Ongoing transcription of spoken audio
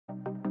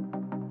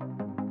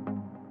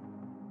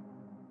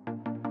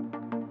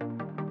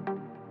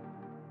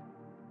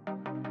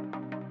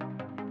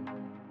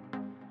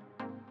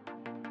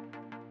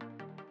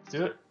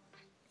Do it.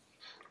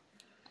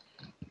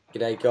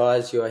 G'day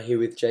guys, you are here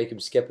with Jacob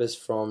Skeppis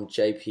from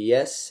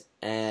JPS,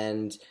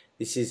 and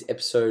this is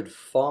episode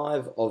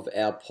 5 of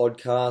our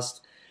podcast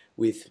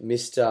with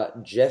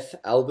Mr. Jeff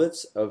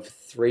Alberts of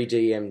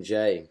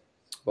 3DMJ.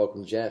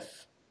 Welcome,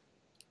 Jeff.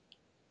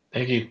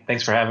 Thank you.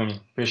 Thanks for having me.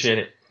 Appreciate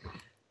it.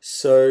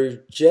 So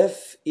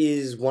Jeff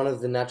is one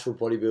of the natural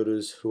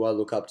bodybuilders who I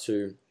look up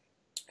to,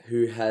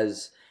 who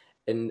has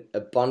an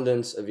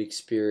abundance of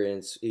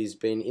experience. He's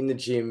been in the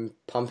gym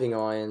pumping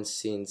iron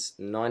since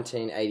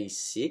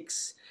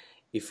 1986,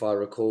 if I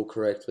recall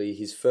correctly.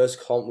 His first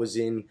comp was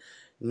in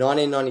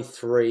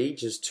 1993,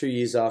 just 2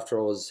 years after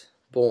I was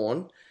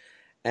born,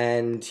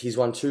 and he's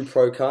won 2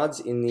 pro cards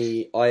in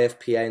the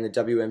IFPA and the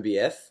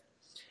WMBF,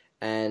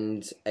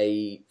 and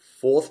a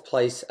 4th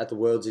place at the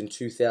Worlds in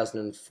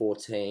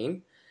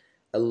 2014,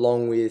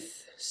 along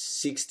with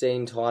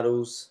 16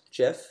 titles,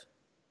 Jeff.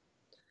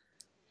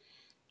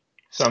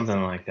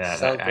 Something like that.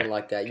 Something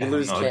like that. You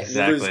lose count.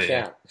 Exactly. You lose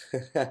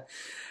count.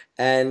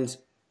 And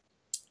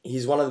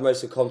he's one of the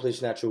most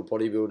accomplished natural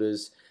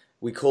bodybuilders.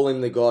 We call him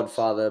the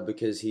Godfather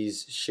because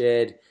he's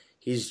shared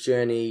his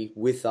journey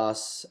with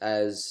us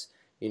as,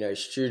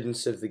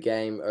 students of the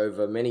game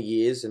over many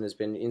years and has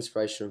been an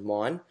inspiration of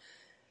mine.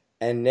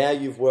 And now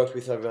you've worked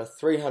with over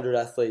 300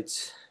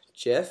 athletes,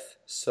 Jeff.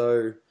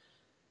 So,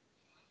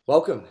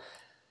 welcome.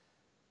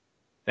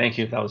 Thank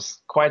you. That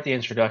was quite the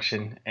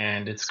introduction,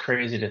 and it's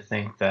crazy to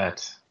think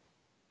that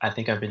I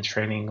think I've been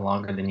training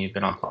longer than you've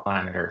been on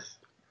planet Earth.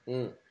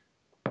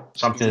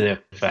 Something to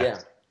the effect. Yeah.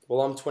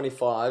 Well, I'm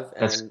 25,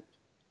 and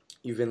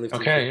you've been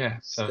lifting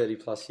for 30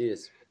 plus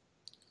years.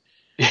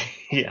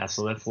 Yeah,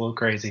 so that's a little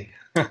crazy.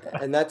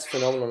 And that's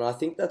phenomenal. I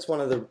think that's one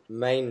of the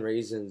main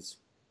reasons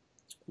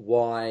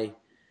why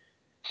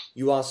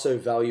you are so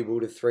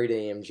valuable to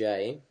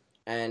 3DMJ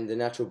and the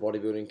natural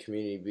bodybuilding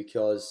community,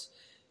 because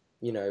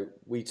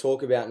we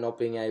talk about not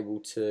being able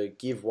to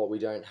give what we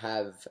don't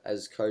have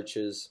as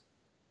coaches,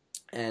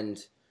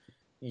 and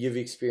you've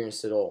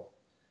experienced it all.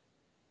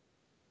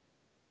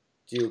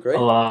 Do you agree? A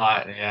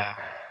lot, yeah.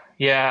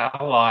 Yeah,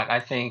 a lot. I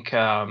think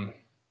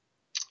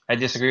I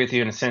disagree with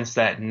you in the sense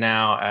that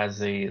now, as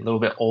a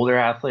little bit older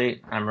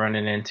athlete, I'm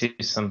running into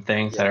some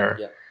things that are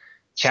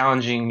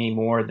challenging me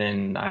more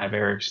than I've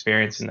ever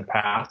experienced in the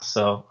past.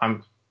 So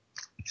I'm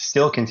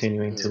still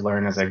continuing to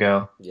learn as I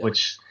go,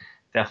 which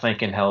definitely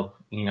can help,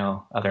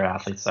 other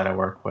athletes that I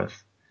work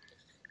with.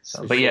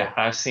 So, but yeah,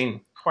 I've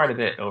seen quite a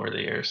bit over the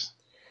years.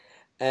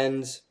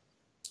 And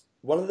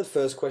one of the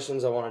first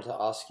questions I wanted to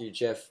ask you,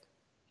 Jeff,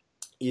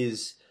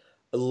 is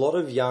a lot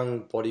of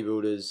young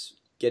bodybuilders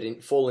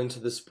fall into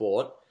the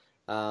sport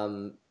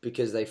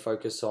because they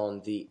focus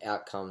on the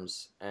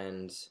outcomes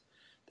and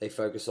they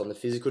focus on the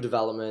physical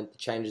development, the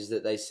changes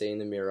that they see in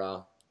the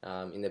mirror,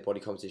 in their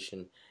body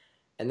composition.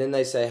 And then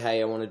they say,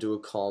 hey, I want to do a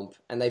comp,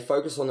 and they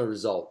focus on the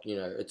result.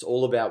 It's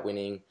all about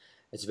winning.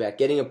 It's about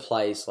getting a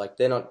place. Like,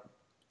 they're not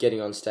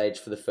getting on stage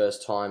for the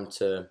first time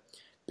to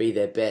be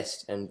their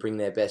best and bring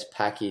their best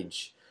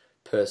package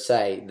per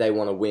se. They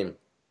want to win.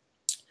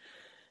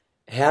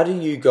 How do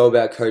you go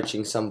about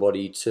coaching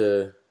somebody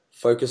to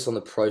focus on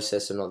the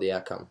process and not the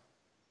outcome?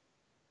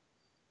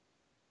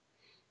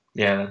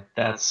 Yeah,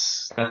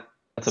 that's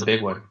a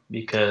big one,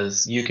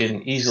 because you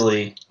can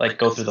easily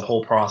go through the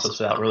whole process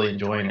without really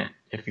enjoying it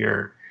if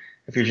you're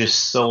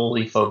just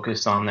solely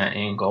focused on that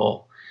end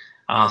goal,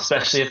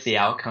 especially if the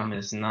outcome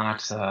is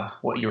not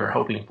what you were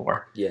hoping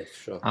for. Yeah,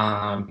 sure.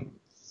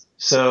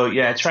 So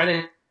yeah, I try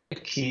to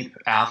keep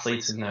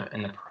athletes in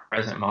the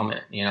present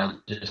moment.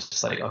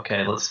 Just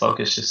okay, let's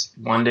focus just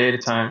one day at a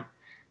time,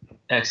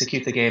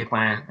 execute the game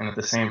plan, and at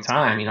the same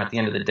time, at the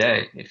end of the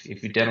day,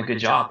 if you've done a good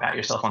job, pat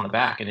yourself on the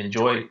back and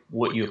enjoy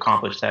what you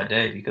accomplished that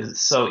day, because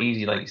it's so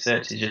easy, like you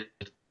said, to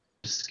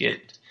just get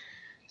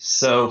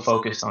so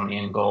focused on the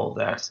end goal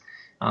that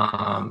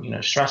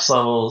stress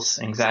levels,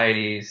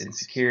 anxieties,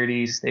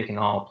 insecurities, they can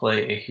all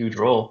play a huge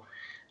role.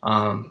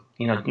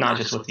 Not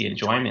just with the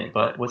enjoyment,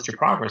 but with your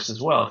progress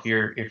as well. If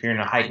you're in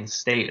a heightened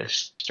state of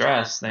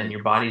stress, then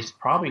your body's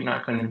probably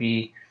not going to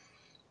be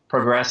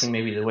progressing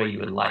maybe the way you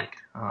would like,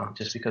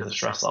 just because the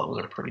stress levels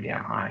are pretty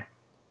damn high.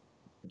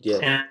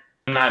 Yeah.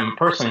 And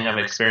I've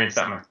experienced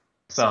that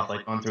myself,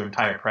 going through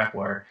entire prep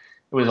where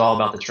it was all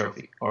about the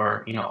trophy,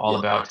 or all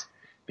about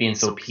being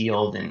so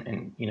peeled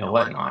and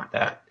whatnot,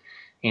 that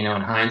in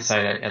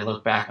hindsight I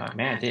look back on,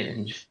 man, I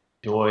didn't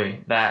enjoy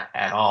that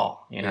at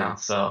all.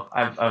 So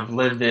I've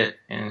lived it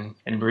and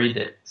breathed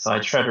it. So I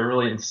try to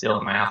really instill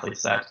in my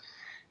athletes that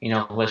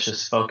let's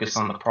just focus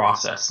on the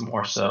process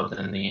more so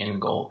than the end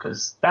goal,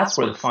 because that's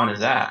where the fun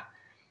is at.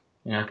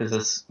 Because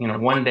it's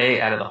one day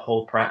out of the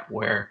whole prep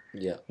where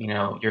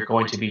you're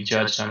going to be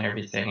judged on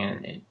everything,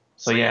 and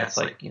so yeah,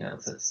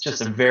 it's it's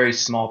just a very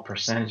small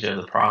percentage of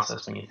the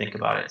process when you think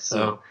about it.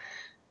 So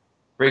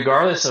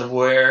regardless of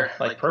where,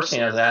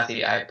 personally as an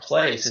athlete, I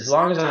place, as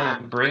long as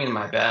I'm bringing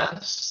my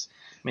best,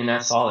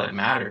 that's all that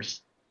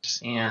matters.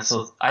 And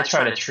so I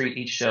try to treat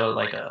each show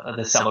like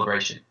the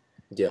celebration.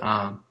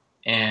 Yeah.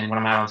 And when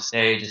I'm out on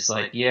stage, it's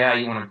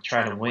you want to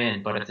try to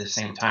win, but at the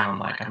same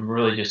time, I'm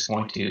really just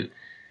going to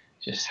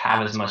just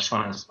have as much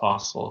fun as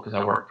possible because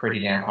I work pretty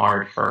damn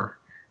hard for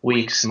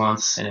weeks,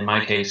 months, and in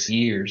my case,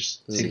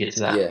 years to get to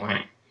that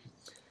point.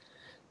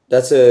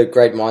 That's a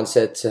great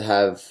mindset to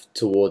have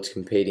towards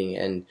competing,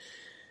 and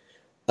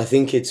I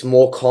think it's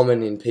more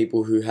common in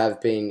people who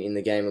have been in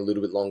the game a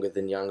little bit longer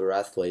than younger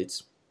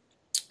athletes.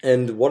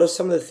 And what are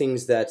some of the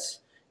things that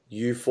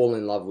you fall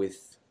in love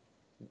with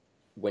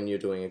when you're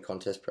doing a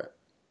contest prep?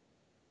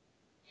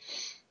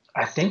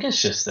 I think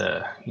it's just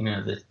the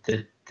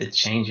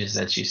changes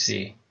that you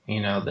see,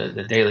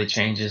 the daily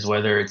changes,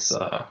 whether it's,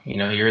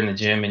 you're in the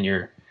gym and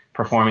you're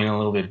performing a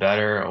little bit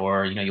better,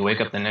 or, you wake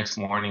up the next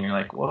morning, you're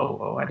like,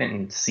 whoa, I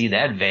didn't see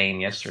that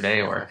vein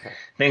yesterday, or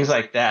things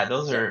like that.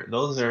 Those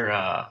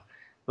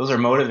are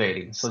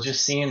motivating. So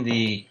just seeing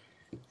the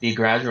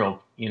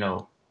gradual,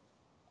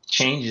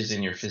 changes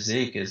in your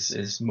physique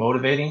is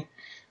motivating.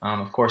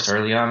 Of course,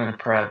 early on in the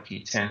prep, you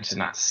tend to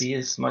not see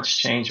as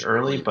much change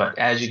early, but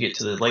as you get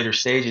to the later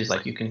stages,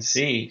 like you can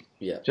see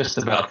just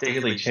about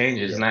daily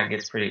changes, and that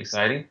gets pretty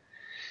exciting.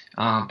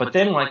 But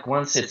then, like,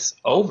 once it's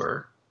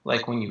over,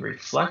 like when you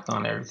reflect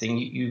on everything,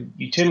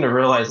 you tend to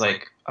realize,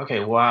 like,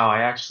 okay, wow,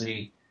 I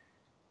actually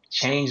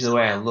changed the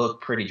way I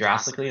look pretty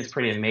drastically. It's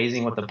pretty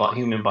amazing what the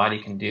human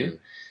body can do.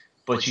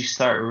 But you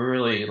start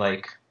really,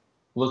 like,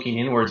 looking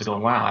inwards and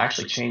going, wow, I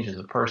actually changed as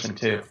a person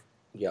too.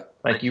 Yeah.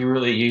 Like you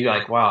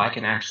like, wow, I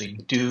can actually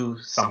do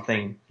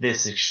something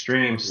this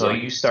extreme. So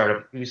you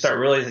start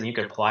realizing you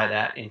can apply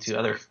that into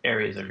other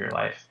areas of your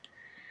life.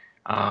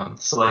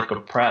 So like a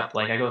prep,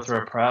 like I go through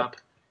a prep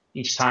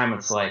each time.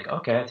 It's like,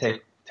 okay, I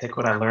take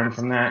what I learned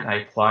from that and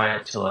I apply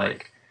it to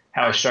like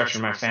how I structure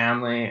my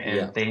family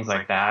and things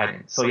like that.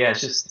 And so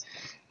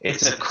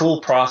it's a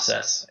cool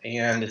process,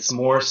 and it's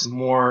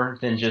more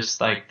than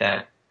just like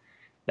that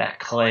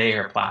clay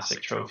or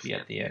plastic trophy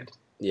at the end.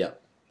 Yeah.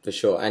 For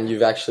sure. And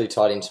you've actually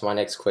tied into my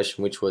next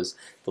question, which was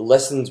the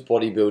lessons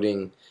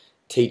bodybuilding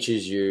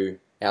teaches you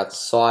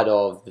outside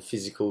of the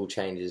physical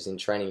changes in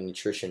training and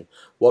nutrition.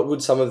 What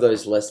would some of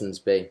those lessons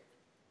be?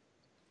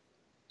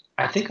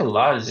 I think a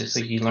lot is just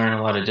like you learn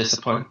a lot of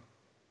discipline.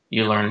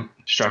 You learn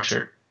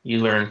structure. You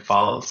learn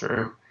follow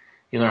through.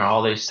 You learn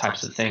all these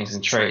types of things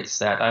and traits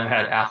that I've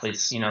had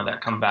athletes,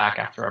 that come back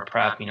after a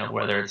prep,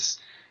 whether it's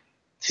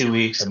 2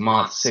 weeks, a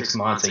month, 6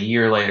 months, a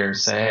year later, and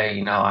say,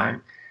 hey,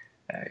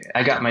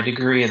 I got my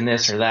degree in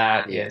this or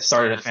that,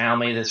 started a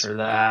family, this or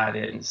that.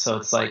 And so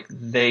it's like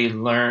they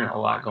learn a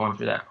lot going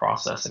through that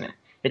process, and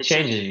it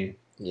changes you.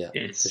 Yeah,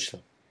 for sure.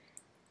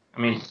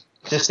 I mean,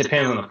 just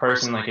depends on the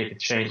person. Like it could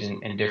change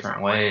in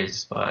different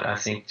ways, but I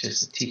think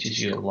just it teaches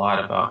you a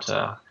lot about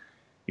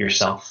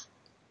yourself.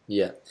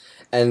 Yeah,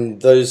 and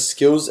those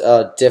skills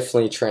are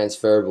definitely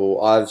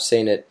transferable. I've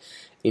seen it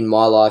in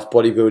my life.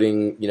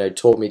 Bodybuilding,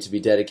 taught me to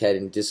be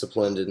dedicated and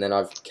disciplined, and then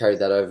I've carried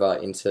that over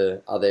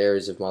into other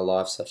areas of my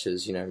life, such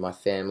as, my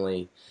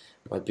family,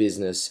 my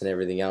business, and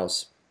everything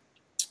else.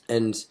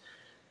 And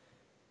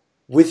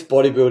with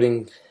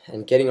bodybuilding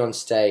and getting on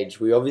stage,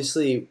 we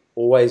obviously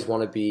always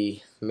want to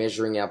be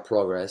measuring our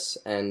progress,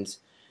 and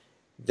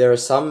there are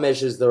some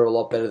measures that are a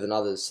lot better than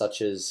others, such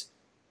as,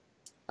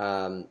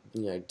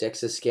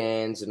 DEXA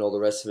scans and all the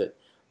rest of it.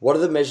 What are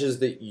the measures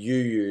that you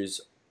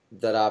use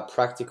that are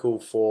practical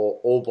for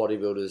all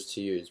bodybuilders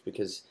to use?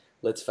 Because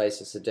let's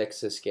face it, a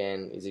DEXA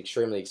scan is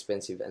extremely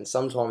expensive and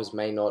sometimes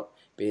may not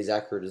be as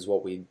accurate as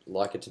what we'd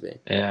like it to be.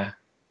 Yeah,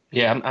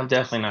 I'm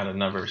definitely not a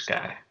numbers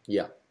guy.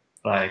 Yeah.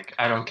 Like,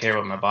 I don't care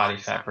what my body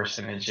fat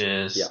percentage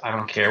is. Yeah. I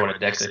don't care what a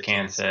DEXA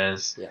scan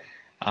says. Yeah.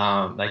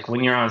 Like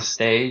when you're on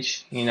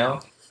stage,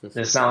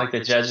 it's not like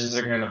the judges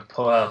are going to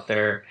pull out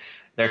their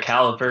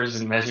calipers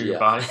and measure your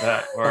body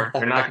fat, or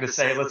they're not going to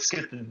say, let's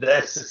get the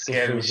DEXA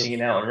scan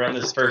machine out and run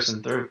this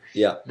person through.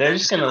 Yeah. They're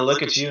just going to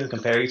look at you and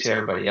compare you to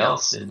everybody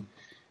else, and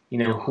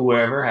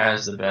whoever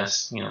has the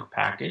best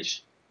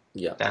package,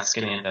 that's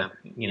going to end up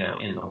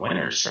in the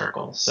winner's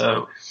circle.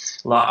 So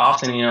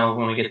often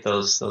when we get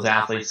those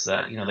athletes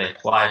that they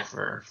apply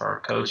for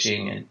our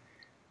coaching, and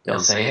they'll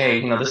say,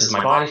 hey, this is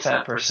my body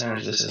fat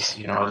percentage, this is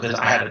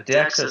I had a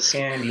DEXA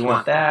scan, do you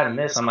want that and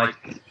this? I'm like,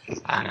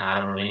 I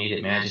don't really need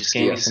it, man. Just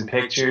give me some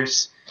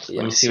pictures.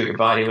 Let me see what your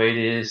body weight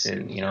is,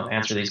 and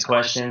answer these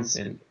questions,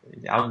 and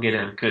I'll get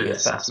a good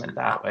assessment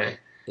that way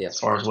as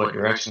far as what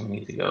direction we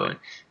need to go in.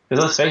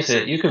 Because let's face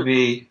it, you could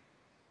be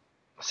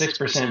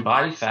 6%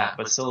 body fat,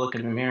 but still look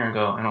in the mirror and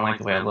go, I don't like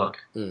the way I look.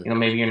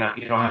 Maybe you don't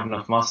have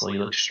enough muscle.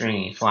 You look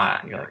stringy,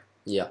 flat. You're like,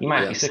 you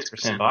might be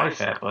 6% body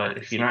fat, but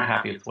if you're not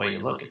happy with the way you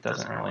look, it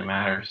doesn't really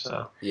matter.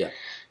 So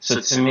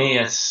So to me,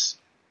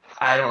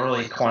 I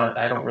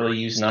don't really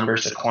use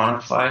numbers to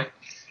quantify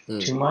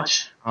too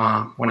much.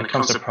 When it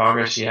comes to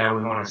progress, we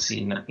want to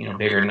see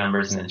bigger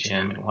numbers in the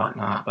gym and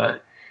whatnot.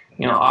 But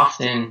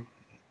often,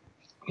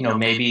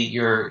 maybe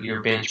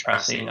you're bench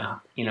pressing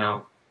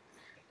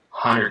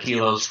 100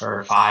 kilos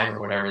for 5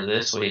 or whatever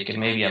this week, and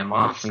maybe a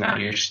month from now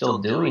you're still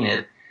doing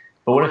it.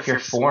 But what if your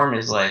form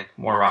is like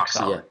more rock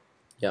solid?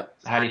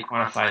 How do you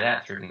quantify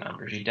that through the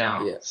numbers? You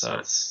don't.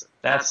 So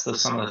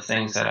that's some of the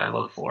things that I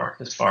look for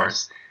as far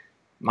as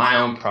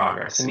my own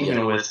progress, and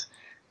even with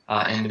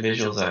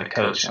individuals that I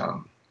coach.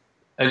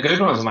 a good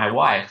one was my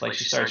wife. Like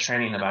she started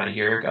training about a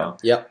year ago.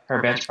 Yep.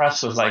 Her bench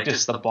press was like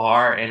just the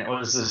bar, and it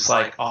was just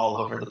like all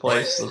over the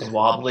place. It was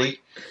wobbly.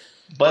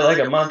 But like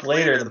a month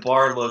later, the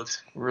bar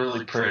looked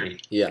really pretty.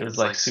 Yeah. It was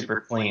like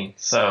super clean.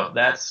 So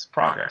that's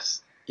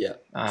progress. Yeah.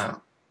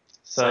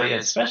 So yeah,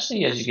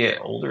 especially as you get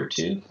older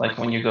too, like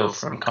when you go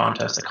from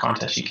contest to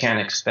contest, you can't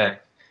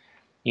expect,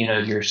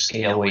 your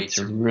scale weight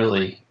to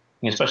really,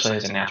 especially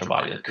as a natural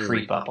body, to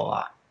creep up a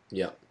lot.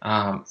 Yeah.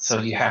 So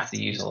you have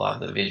to use a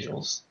lot of the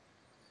visuals.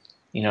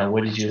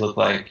 What did you look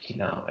like,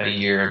 a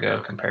year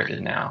ago compared to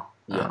now?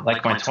 Yeah.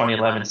 Like my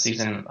 2011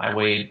 season, I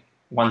weighed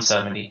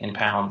 170 in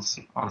pounds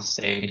on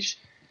stage,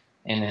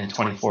 and in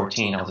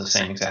 2014 I was the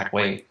same exact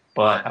weight,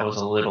 but I was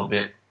a little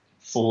bit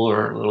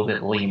fuller, a little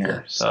bit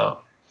leaner. So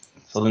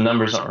the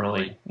numbers don't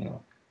really,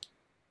 tell.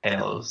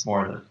 It was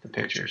more the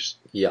pictures.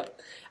 Yeah,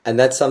 and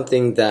that's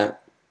something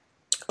that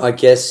I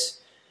guess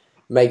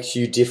makes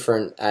you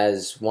different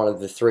as one of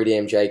the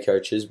 3DMJ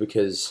coaches,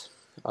 because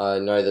I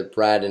know that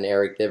Brad and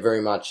Eric, they're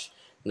very much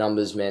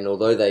numbers men.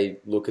 Although they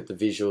look at the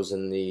visuals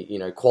and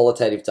the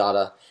qualitative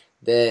data,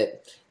 they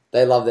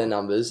love their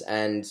numbers,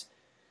 and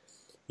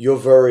you're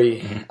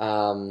very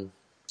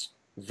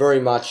very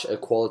much a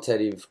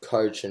qualitative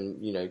coach,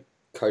 and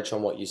coach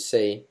on what you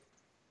see.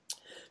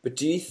 But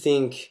do you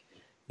think,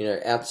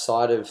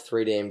 outside of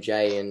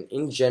 3DMJ and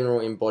in general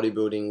in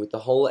bodybuilding, with the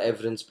whole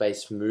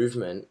evidence-based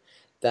movement,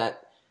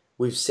 that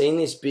we've seen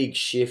this big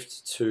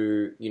shift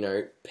to,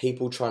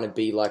 people trying to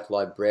be like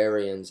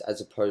librarians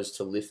as opposed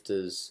to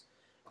lifters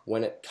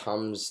when it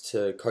comes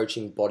to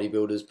coaching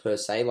bodybuilders per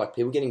se? Like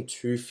people getting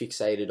too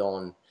fixated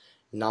on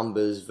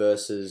numbers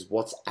versus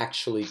what's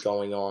actually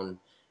going on,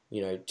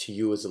 to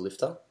you as a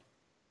lifter?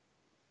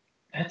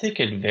 I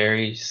think it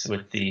varies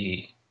with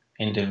the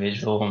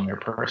individual and their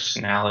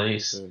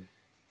personalities.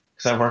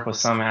 Because I've worked with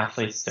some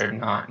athletes, they're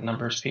not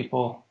numbers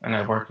people, and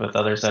I've worked with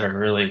others that are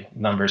really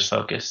numbers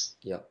focused.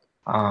 Yep.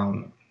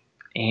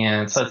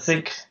 And so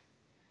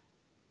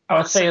I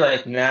would say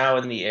like now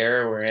in the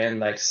era we're in,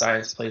 like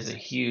science plays a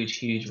huge,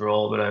 huge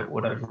role. But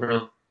what I've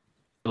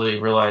really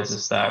realized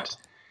is that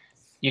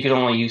you can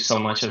only use so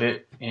much of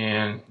it,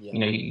 and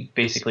you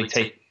basically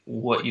take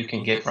what you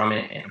can get from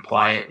it and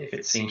apply it if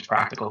it seems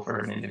practical for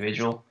an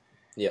individual.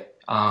 Yeah.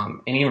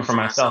 And even for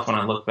myself, when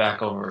I look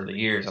back over the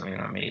years,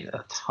 I made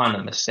a ton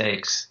of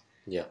mistakes.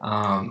 Yeah.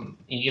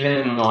 Even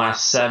in the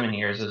last 7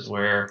 years is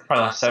where,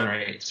 probably last 7 or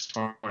 8 is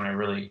when I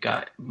really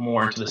got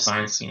more into the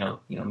science,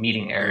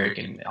 meeting Eric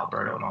and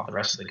Alberto and all the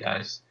rest of the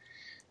guys.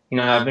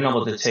 I've been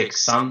able to take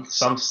some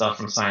stuff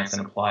from science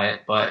and apply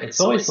it, but it's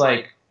always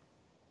like,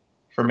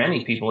 for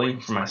many people, even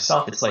for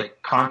myself, it's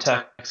like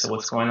context of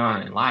what's going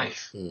on in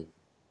life,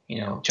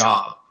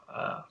 job,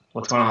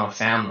 what's going on with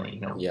family,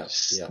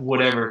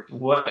 whatever,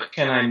 what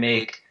can I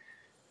make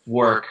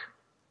work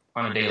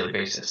on a daily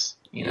basis,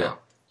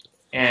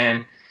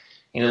 And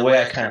the way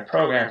I kind of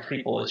program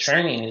people with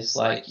training is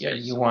like,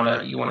 you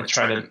want to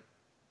try to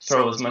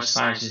throw as much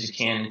science as you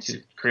can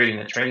into creating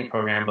a training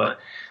program. But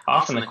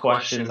often the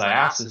questions I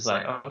ask is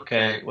like,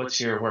 okay,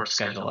 what's your work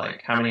schedule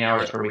like? How many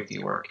hours per week do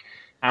you work?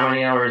 How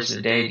many hours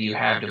a day do you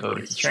have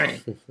devoted to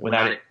training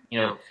without it,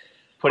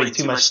 putting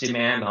too much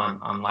demand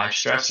on life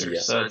stressors?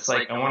 Yeah. So it's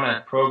like I want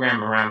to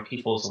program around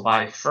people's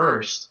life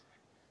first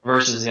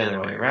versus the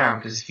other way around.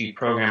 Because if you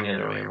program the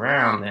other way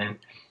around, then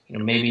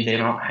maybe they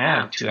don't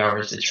have 2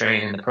 hours to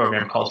train, and the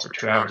program calls for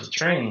 2 hours of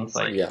training. It's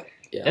like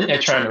then they're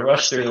trying to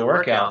rush through the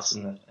workouts,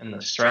 and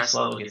the stress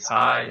level gets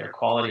high. Their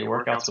quality of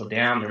workouts go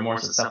down. They're more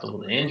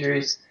susceptible to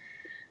injuries.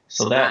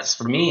 So that's,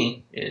 for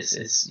me,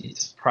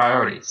 it's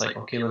priority. It's like,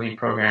 okay, let me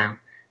program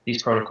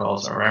these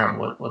protocols around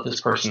what this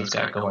person's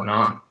got going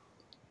on.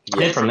 Yeah.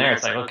 Then from there,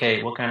 it's like,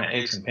 okay, what kind of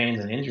aches and pains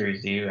and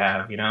injuries do you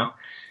have,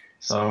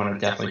 So I want to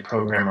definitely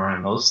program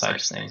around those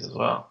types of things as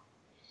well.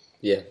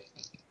 Yeah.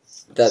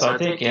 So I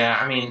think,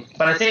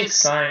 but I think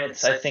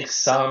science,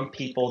 some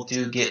people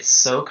do get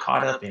so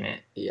caught up in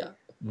it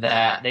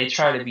that they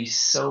try to be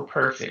so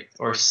perfect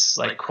or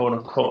like quote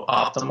unquote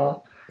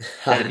optimal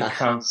that it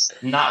becomes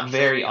not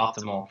very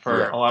optimal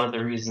for a lot of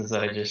the reasons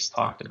that I just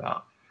talked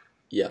about.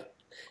 Yeah.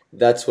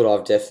 That's what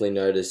I've definitely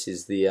noticed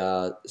is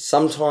the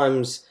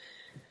sometimes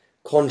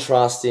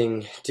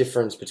contrasting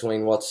difference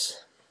between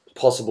what's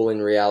possible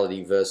in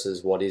reality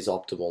versus what is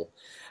optimal.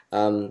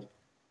 And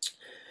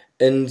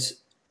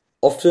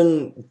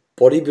often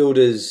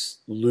bodybuilders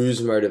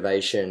lose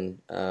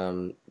motivation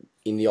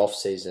in the off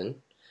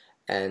season,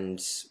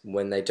 and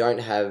when they don't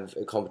have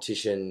a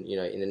competition,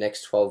 in the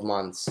next 12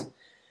 months,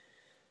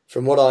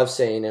 from what I've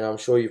seen, and I'm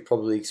sure you've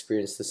probably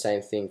experienced the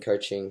same thing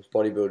coaching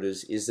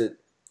bodybuilders, is that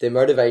their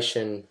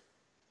motivation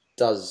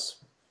does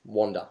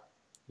wander.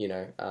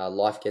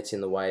 Life gets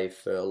in the way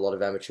for a lot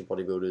of amateur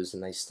bodybuilders,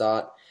 and they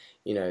start,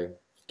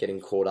 getting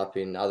caught up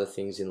in other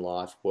things in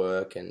life,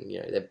 work, and,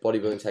 their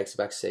bodybuilding takes a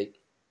back seat.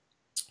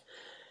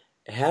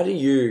 How do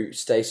you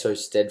stay so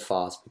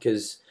steadfast?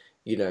 Because,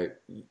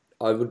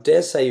 I would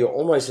dare say you're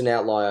almost an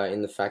outlier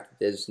in the fact that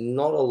there's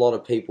not a lot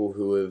of people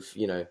who have,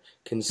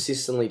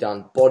 consistently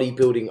done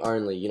bodybuilding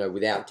only,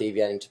 without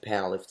deviating to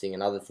powerlifting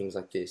and other things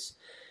like this.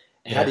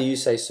 How Yeah. do you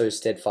stay so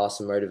steadfast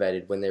and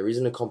motivated when there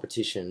isn't a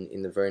competition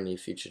in the very near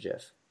future,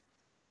 Jeff?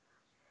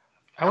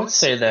 I would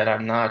say that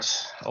I'm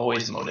not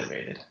always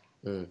motivated.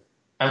 Mm.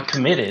 I'm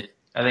committed.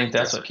 I think Yeah.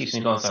 that's what keeps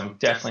me going. So I'm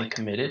definitely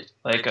committed.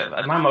 Like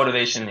my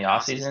motivation in the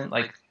off season,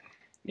 like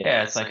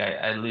yeah, it's like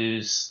I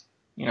lose.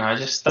 I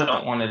just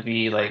don't want to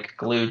be like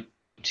glued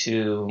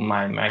to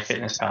my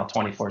fitness pal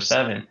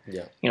 24/7.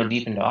 Yeah.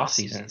 Deep into off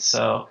season.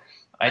 So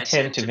I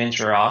tend to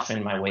venture off,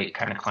 and my weight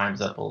kind of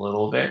climbs up a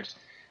little bit.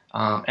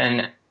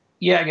 And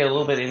yeah, I get a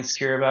little bit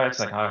insecure about it. It's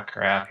like, oh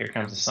crap, here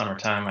comes the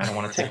summertime. I don't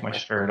want to take my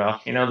shirt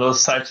off.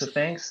 Those types of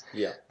things.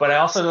 Yeah. But I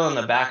also know in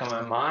the back of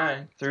my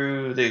mind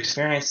through the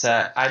experience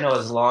that I know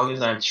as long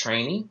as I'm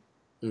training,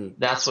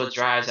 that's what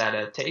drives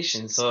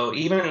adaptation. So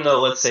even though,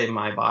 let's say,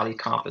 my body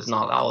comp is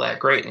not all that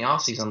great in the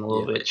off season, I'm a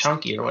little bit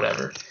chunky or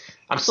whatever,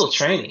 I'm still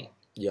training.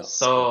 Yeah.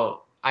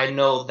 So I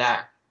know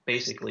that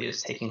basically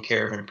is taking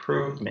care of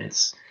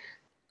improvements.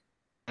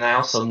 And I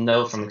also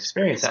know from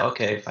experience that,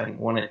 okay,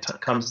 when it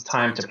comes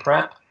time to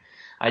prep,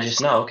 I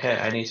just know, okay,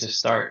 I need to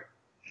start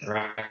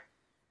right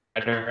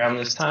around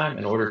this time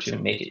in order to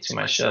make it to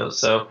my show.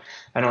 So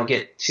I don't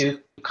get too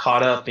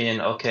caught up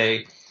in,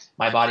 okay,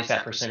 my body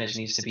fat percentage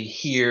needs to be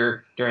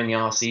here during the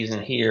off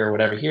season, here, or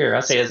whatever here. I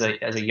say as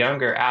a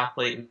younger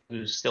athlete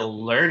who's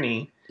still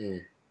learning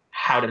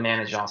how to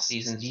manage off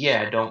seasons,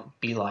 don't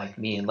be like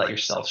me and let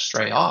yourself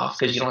stray off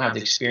because you don't have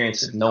the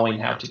experience of knowing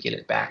how to get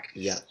it back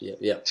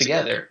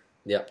together.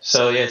 Yeah.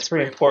 So it's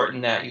pretty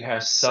important that you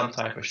have some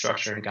type of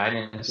structure and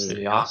guidance through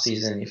the off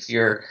season if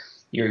you're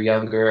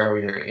younger or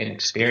you're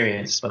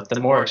inexperienced. But the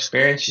more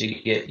experience you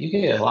get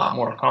a lot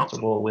more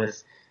comfortable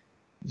with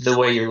the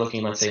way you're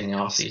looking, let's say in the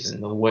off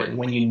season,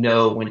 when you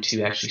know when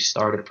to actually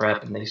start a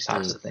prep and these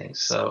types of things.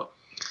 So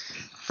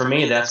for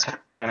me, that's kind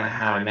of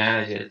how I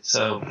manage it.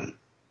 So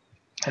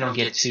I don't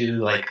get too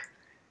like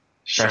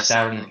stressed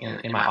out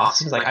in my off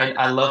season. Like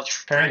I love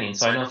training,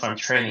 so I know if I'm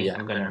training,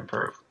 I'm going to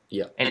improve.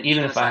 Yeah. And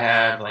even if I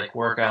have like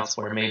workouts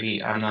where maybe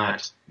they're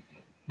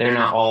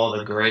not all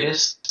the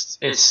greatest,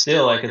 it's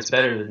still like it's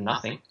better than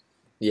nothing.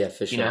 Yeah,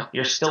 for sure.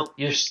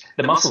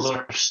 The muscles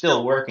are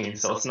still working,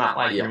 so it's not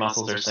like your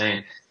muscles are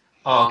saying,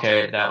 oh,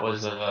 okay, that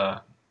was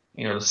the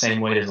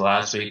same weight as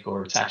last week,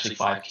 or it's actually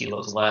 5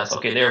 kilos less.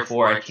 Okay,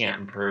 therefore I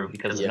can't improve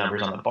because the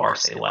numbers on the bar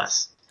say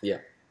less. Yeah.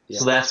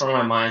 So that's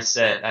where my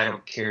mindset. I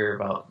don't care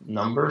about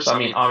numbers. I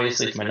mean,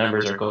 obviously, if my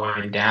numbers are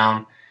going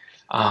down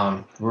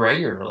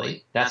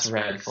regularly, that's a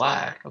red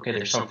flag. Okay,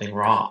 there's something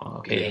wrong.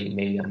 Okay,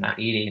 maybe I'm not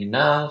eating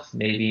enough.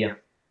 Maybe I'm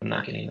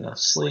not getting enough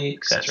sleep,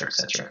 etc.,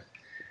 etc.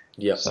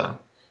 Yeah. So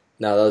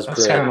that's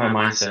great. Kind of my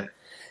mindset.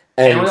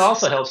 And what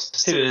also helps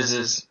too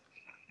is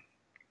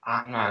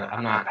I'm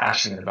not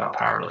passionate about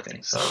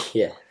powerlifting. So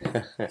yeah,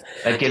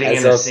 like getting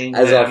in a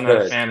singlet. I'm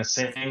not a fan of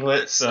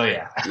singlets. So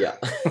yeah.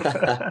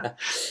 Yeah.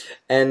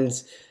 And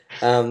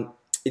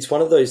it's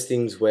one of those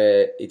things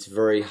where it's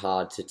very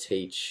hard to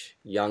teach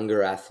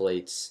younger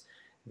athletes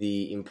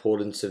the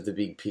importance of the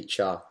big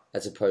picture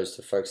as opposed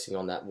to focusing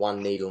on that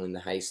one needle in the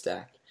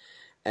haystack.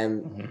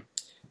 And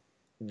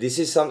this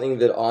is something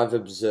that I've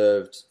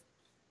observed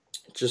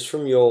just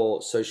from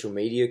your social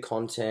media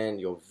content,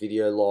 your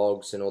video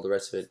logs and all the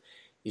rest of it,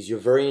 is you're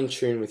very in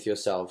tune with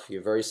yourself,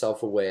 you're very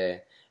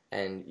self-aware,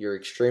 and you're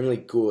extremely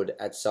good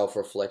at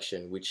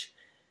self-reflection, which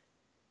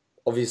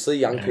obviously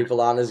young people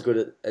aren't as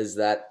good as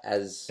that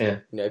as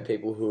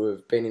people who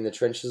have been in the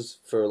trenches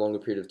for a longer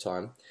period of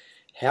time.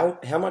 How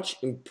much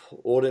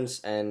importance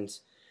and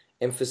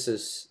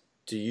emphasis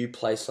do you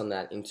place on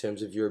that in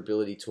terms of your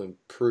ability to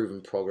improve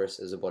and progress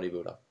as a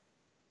bodybuilder?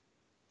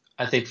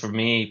 I think for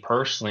me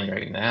personally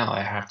right now,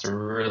 I have to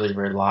really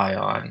rely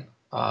on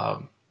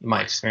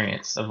my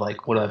experience of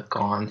like what I've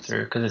gone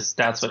through, because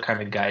that's what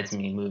kind of guides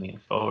me moving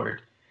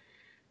forward.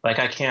 Like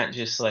I can't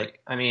just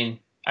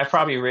I've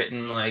probably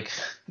written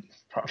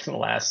probably in the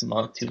last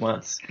month, 2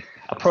 months,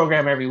 a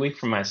program every week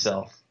for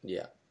myself.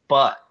 Yeah.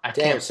 Actually I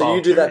can't. So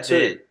you do that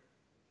too?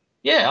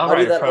 Yeah, I'll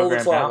write do that a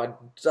program all the time.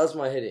 It does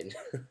my head in.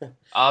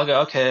 I'll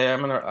go, okay,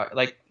 I'm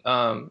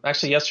gonna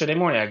actually yesterday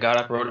morning I got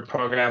up, wrote a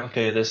program.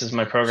 Okay, this is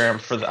my program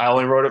I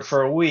only wrote it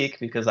for a week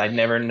because I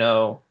never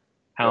know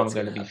how I'm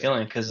going to be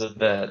feeling because of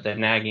the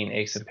nagging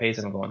aches and pains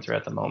I'm going through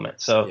at the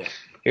moment. So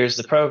here's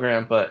the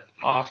program, but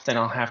often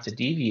I'll have to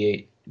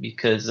deviate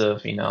because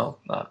of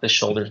the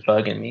shoulders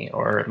bugging me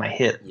or my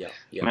hip.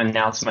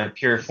 Now it's my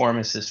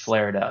piriformis is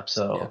flared up,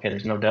 so okay,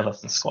 there's no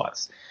deadlifts and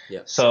squats.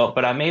 So,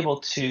 but I'm able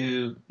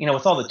to,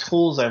 with all the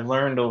tools I've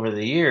learned over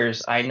the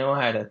years, I know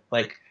how to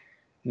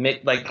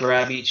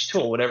grab each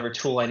tool, whatever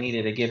tool I need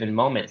at a given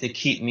moment to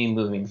keep me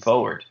moving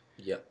forward.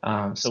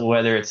 So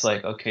whether it's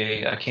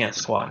okay, I can't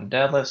squat and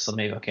deadlift, so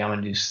maybe I'm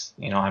gonna do,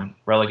 I'm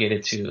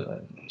relegated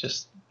to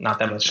just not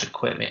that much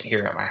equipment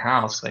here at my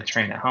house because I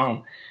train at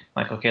home.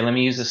 Okay, let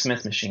me use the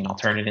Smith machine. I'll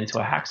turn it into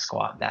a hack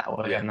squat. That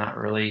way I'm not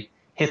really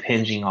hip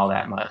hinging all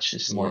that much.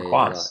 It's more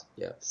quads.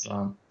 So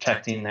I'm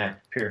protecting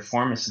that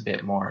piriformis a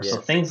bit more.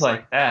 So things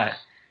like that,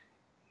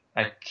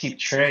 I keep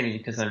training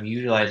because I'm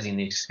utilizing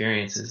the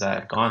experiences that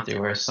I've gone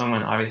through. Whereas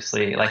someone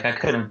obviously, I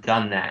couldn't have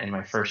done that in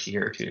my first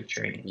year or two of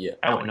training.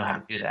 I wouldn't know how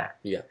to do that.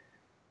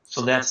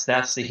 So that's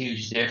the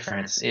huge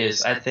difference.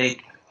 Is I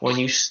think when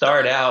you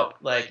start out,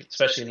 like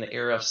especially in the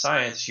era of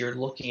science, you're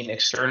looking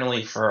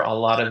externally for a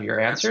lot of your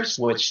answers,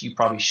 which you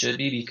probably should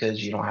be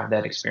because you don't have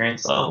that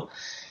experience level.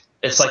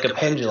 It's like a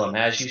pendulum.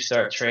 As you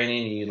start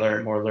training and you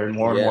learn more and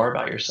more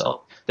about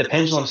yourself, the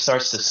pendulum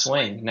starts to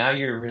swing. Now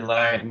you're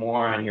relying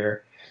more on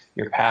your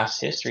past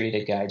history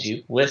to guide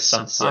you with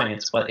some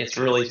science, but it's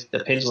really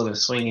the pendulum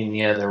is swinging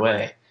the other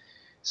way.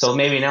 So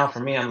maybe now for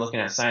me, I'm looking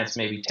at science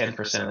maybe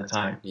 10% of the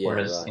time,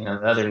 whereas the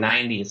other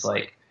 90 is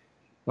like,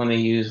 let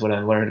me use what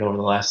I've learned over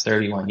the last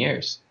 31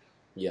 years.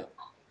 Yeah,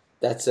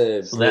 that's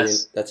a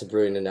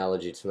brilliant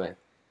analogy to me.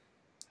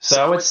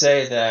 So I would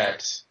say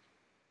that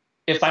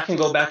if I can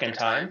go back in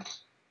time,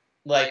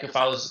 like if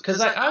I was, because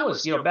I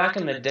was, back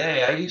in the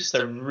day, I used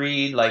to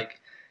read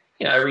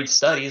I read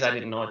studies. I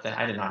didn't know I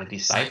didn't know how to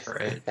decipher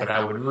it, but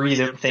I would read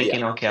it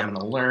thinking, okay, I'm going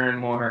to learn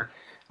more.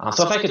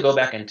 So if I could go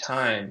back in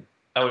time,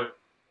 I would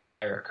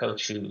hire a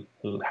coach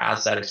who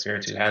has that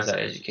experience, who has that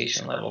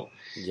education level.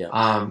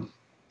 Yeah.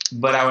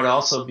 But I would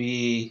also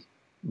be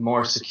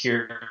more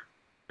secure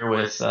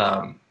with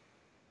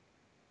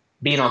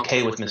being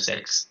okay with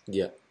mistakes.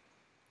 Yeah.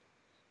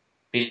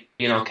 Being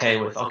okay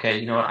with, okay,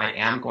 you know what, I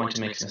am going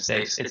to make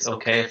mistakes. It's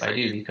okay if I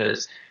do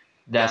because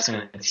that's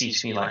going to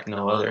teach me like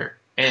no other.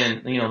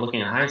 And,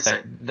 looking in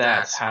hindsight,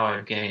 that's how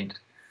I've gained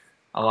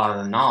a lot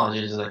of the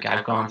knowledge is like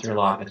I've gone through a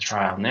lot of the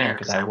trial and error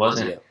because I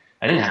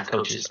didn't have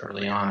coaches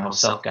early on. I was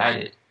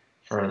self-guided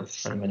for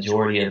the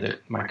majority of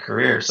my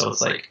career. So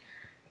it's like,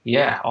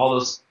 all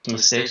those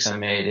mistakes I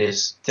made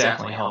is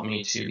definitely helped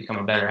me to become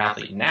a better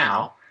athlete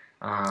now.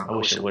 I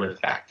wish it would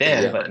have back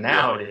then, but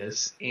now it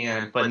is.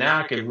 But now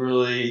I could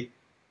really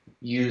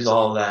use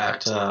all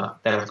that that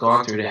I've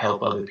gone through to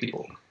help other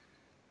people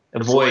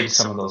avoid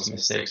some of those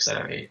mistakes that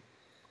I made.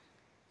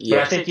 Yeah.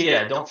 But I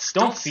think,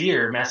 don't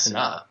fear messing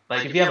up.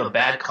 Like if you have a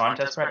bad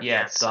contest prep,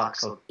 it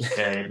sucks.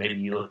 Okay, maybe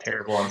you look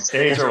terrible on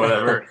stage or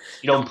whatever.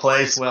 You don't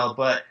place well,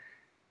 but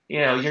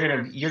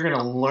you're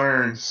gonna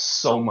learn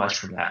so much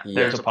from that. Yeah.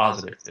 There's a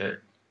positive to it.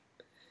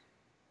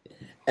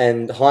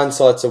 And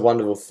hindsight's a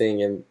wonderful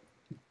thing. And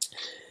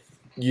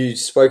you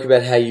spoke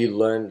about how you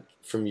learned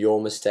from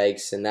your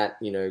mistakes, and that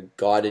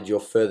guided your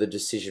further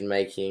decision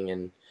making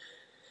and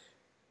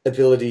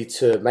ability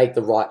to make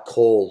the right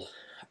call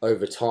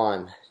over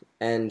time.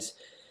 And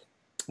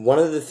one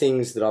of the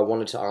things that I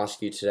wanted to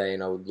ask you today,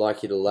 and I would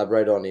like you to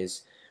elaborate on,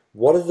 is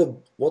what's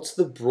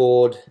the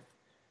broad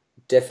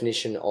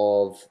definition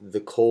of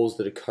the calls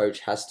that a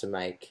coach has to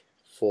make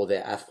for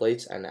their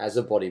athletes and as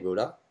a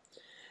bodybuilder?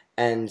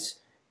 And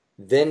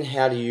then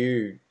how do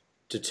you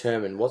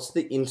determine what's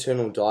the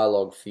internal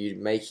dialogue for you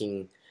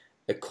making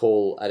a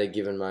call at a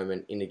given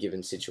moment in a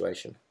given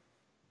situation?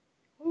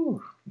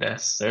 Ooh,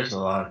 there's a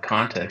lot of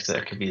context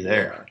that could be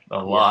there.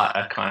 A lot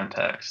of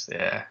context.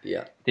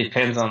 Yeah.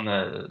 Depends on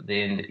the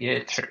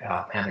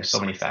oh man, there's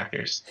so many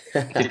factors.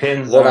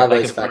 Depends what on are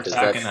those factors?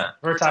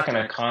 We're talking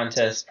a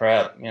contest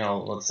prep.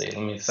 Let's see. Let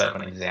me set up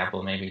an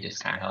example. Maybe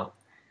just kind of help.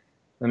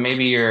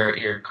 Maybe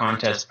you're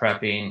contest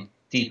prepping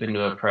deep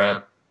into a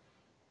prep.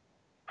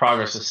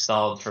 Progress is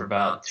stalled for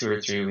about 2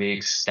 or 3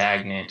 weeks,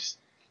 stagnant.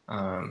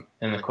 And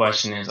the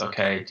question is,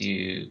 okay, do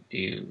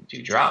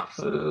you drop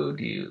food?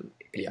 Do you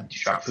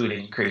drop food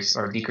and increase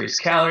or decrease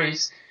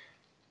calories?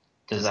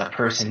 Does that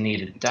person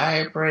need a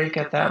diet break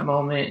at that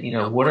moment?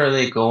 What are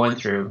they going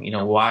through?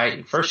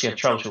 Why? First, you have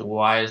to troubleshoot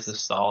why is the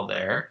stall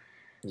there?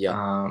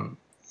 Yeah.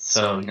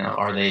 So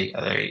are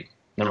they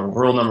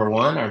rule number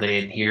one? Are they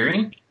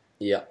adhering?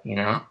 Yeah.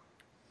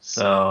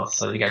 So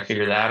you got to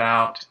figure that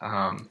out.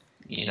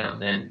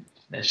 Then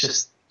there's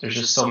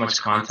just so much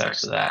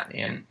context to that,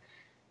 and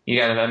you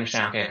got to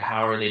understand, okay,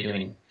 how are they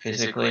doing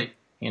physically?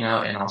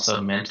 And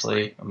also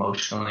mentally,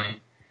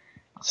 emotionally.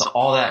 So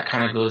all that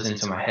kind of goes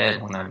into my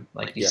head when I'm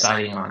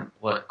deciding on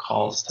what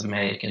calls to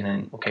make, and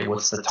then, okay,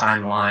 what's the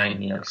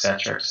timeline, et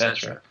cetera, et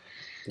cetera.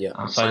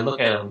 Yeah. So I look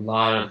at a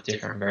lot of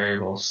different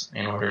variables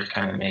in order to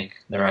kind of make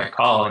the right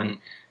call. And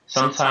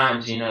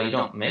sometimes, you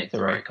don't make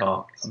the right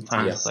call.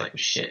 Sometimes it's like,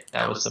 shit,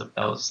 that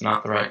was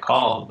not the right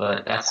call.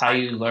 But that's how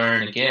you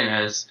learn again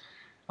as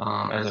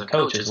a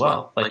coach as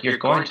well. Like you're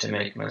going to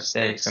make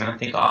mistakes, and I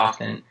think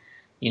often,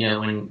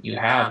 when you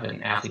have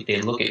an athlete, they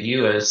look at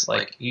you as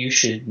like you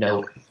should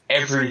know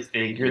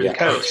everything. You're the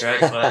coach, right?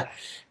 But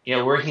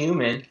we're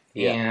human,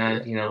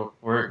 and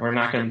we're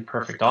not going to be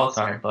perfect all the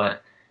time.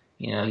 But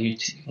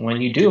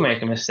when you do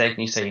make a mistake, and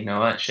you say, you know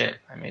what, shit,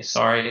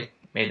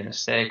 made a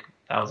mistake.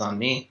 That was on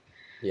me.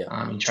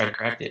 Yeah. You try to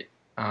correct it.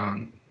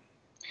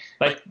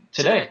 Like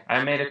today,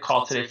 I made a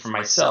call today for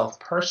myself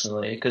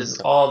personally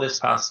because all this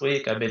past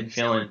week I've been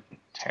feeling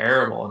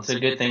terrible. It's a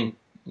good thing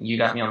you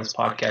got me on this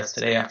podcast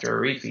today after a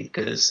refeed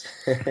because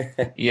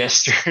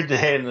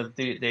yesterday and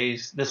the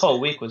days, this whole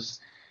week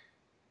was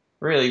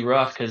really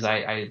rough because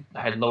I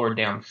had lowered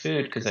down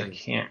food because I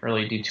can't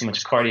really do too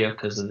much cardio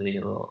because of the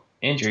little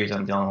injuries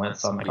I'm dealing with.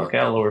 So I'm like, okay,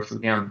 I'll lower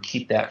food down and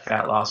keep that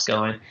fat loss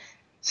going.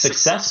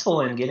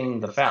 Successful in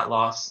getting the fat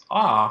loss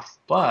off,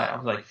 but I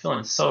was like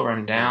feeling so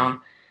run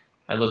down.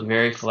 I look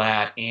very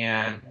flat,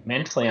 and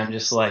mentally I'm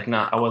just like,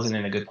 no, I wasn't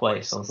in a good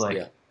place. I was like,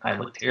 Yeah. I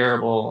look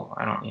terrible.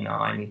 I don't,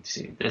 I need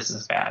to. This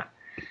is bad.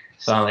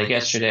 So like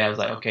yesterday, I was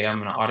like, okay, I'm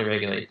gonna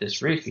auto-regulate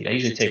this refeed. I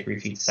usually take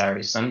refeed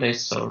Saturday, Sunday.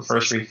 So the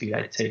first refeed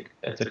I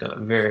took a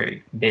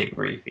very big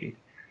refeed.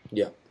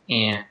 Yeah.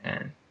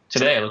 And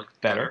today I look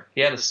better.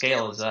 Yeah, the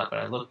scale is up, but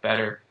I look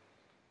better,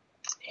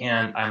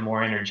 and I'm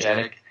more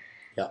energetic.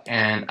 Yeah.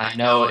 And I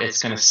know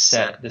it's going to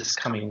set this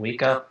coming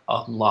week up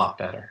a lot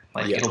better.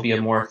 Like it'll be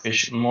a more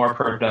efficient, more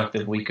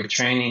productive week of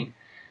training,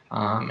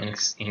 and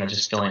it's,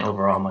 just feeling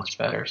overall much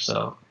better.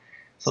 So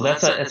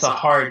it's a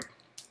hard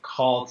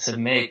call to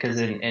make,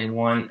 because in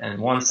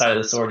one side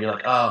of the sword you're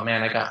like, oh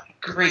man, I got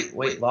great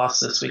weight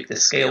loss this week. The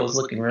scale was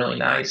looking really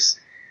nice.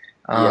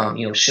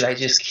 Should I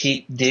just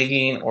keep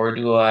digging, or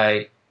do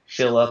I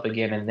fill up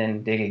again and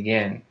then dig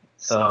again?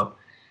 So.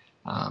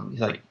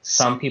 Like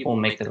some people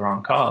make the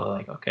wrong call. They're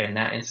like, okay, in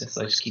that instance,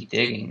 I just keep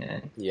digging,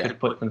 and could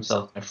put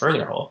themselves in a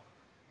further hole.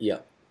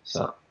 Yeah.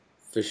 So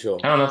for sure.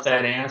 I don't know if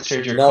that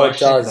answered your question. No,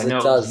 it does. I know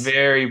it does. It's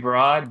very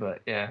broad,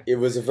 but yeah. It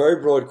was a very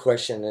broad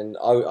question, and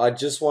I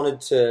just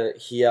wanted to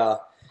hear,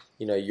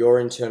 your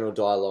internal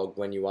dialogue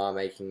when you are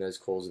making those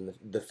calls, and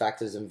the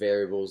factors and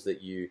variables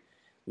that you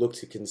look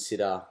to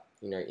consider,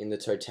 in the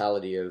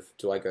totality of,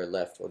 do I go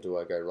left or do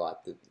I go right?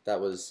 That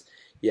was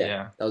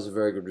that was a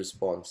very good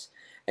response.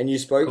 And you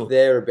spoke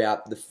there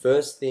about the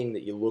first thing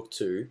that you look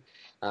to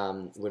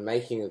when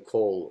making a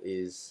call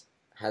is,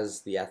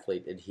 has the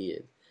athlete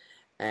adhered?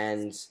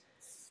 And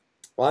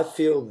I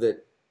feel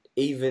that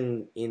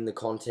even in the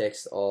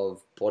context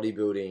of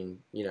bodybuilding,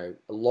 a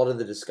lot of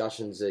the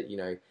discussions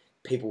that,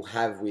 people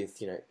have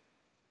with,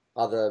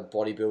 other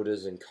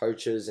bodybuilders and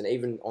coaches, and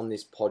even on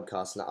this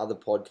podcast and other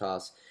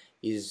podcasts,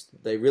 is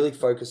they really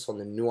focus on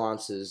the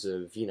nuances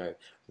of,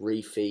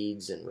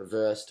 refeeds and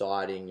reverse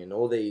dieting and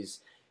all these,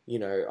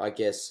 I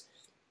guess,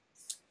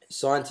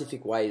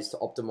 scientific ways to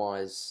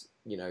optimize,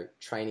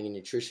 training and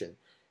nutrition.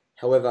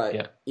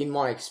 However, in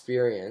my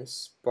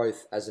experience,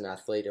 both as an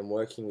athlete and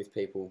working with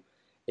people,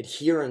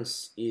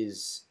 adherence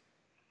is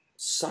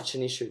such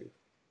an issue,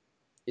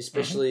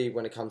 especially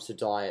when it comes to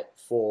diet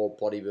for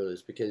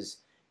bodybuilders, because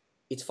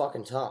it's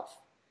fucking tough.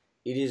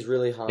 It is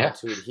really hard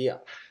to adhere.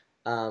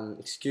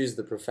 Excuse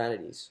the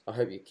profanities. I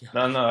hope you can.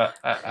 No,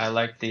 I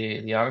like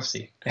the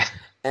honesty.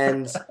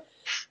 And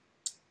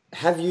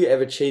have you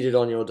ever cheated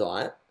on your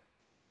diet?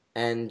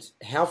 And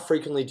how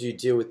frequently do you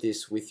deal with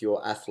this with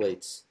your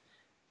athletes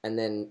and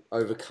then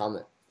overcome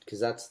it? Because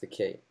that's the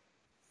key.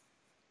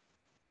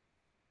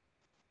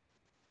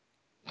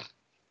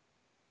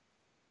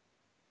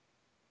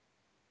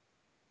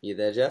 You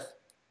there, Jeff?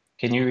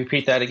 Can you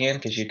repeat that again?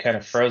 Because you kind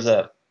of froze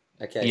up.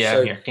 Okay. Yeah,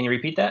 I'm here. Can you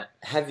repeat that?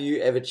 Have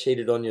you ever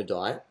cheated on your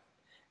diet?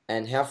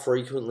 And how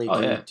frequently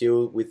do you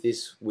deal with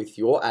this with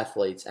your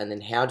athletes? And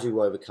then how do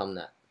you overcome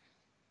that?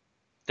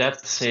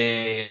 That's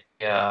very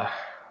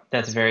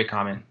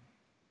common.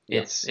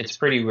 Yeah. It's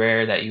pretty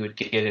rare that you would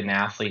get an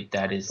athlete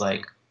that is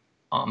like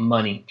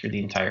money through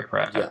the entire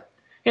prep. Yeah.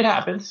 It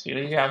happens.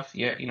 You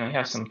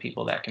have some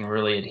people that can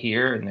really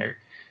adhere, and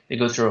they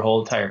go through a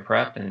whole entire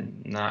prep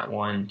and not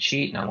one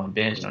cheat, not one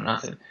binge, no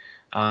nothing.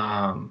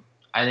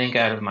 I think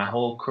out of my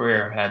whole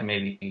career, I've had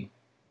maybe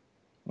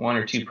one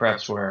or two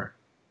preps where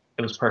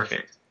it was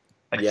perfect,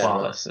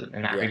 flawless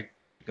in that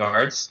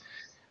regards.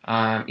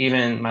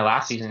 Even my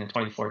last season in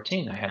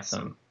 2014, I had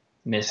some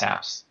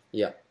mishaps.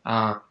 Yeah.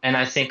 And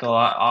I think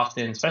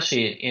often,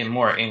 especially in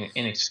more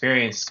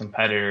inexperienced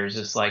competitors,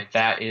 it's like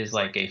that is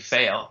like a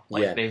fail.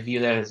 Like they view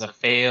that as a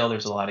fail.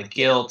 There's a lot of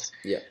guilt.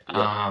 Yeah.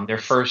 Their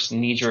first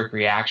knee-jerk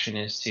reaction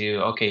is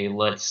to, okay,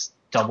 let's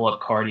double up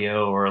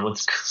cardio, or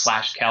let's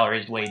slash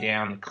calories way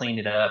down and clean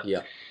it up.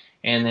 Yeah.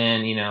 And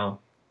then,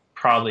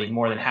 probably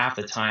more than half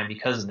the time,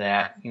 because of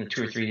that,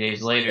 2 or 3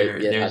 days later,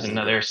 there's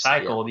another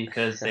cycle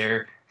because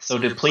they're so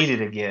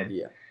depleted again.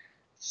 Yeah.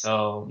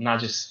 So not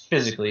just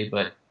physically,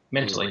 but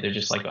mentally, they're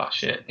just like, oh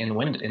shit, in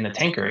the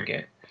tanker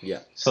again.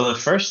 Yeah. So the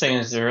first thing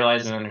is to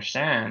realize and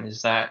understand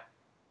is that,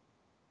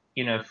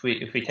 if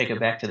we take it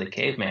back to the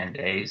caveman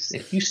days,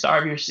 if you're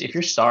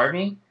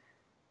starving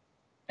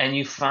and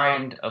you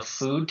find a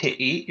food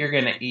to eat, you're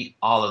gonna eat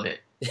all of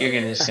it. You're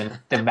gonna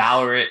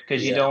devour it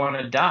because you don't want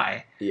to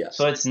die. Yeah.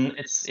 So it's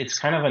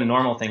kind of a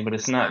normal thing, but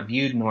it's not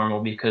viewed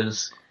normal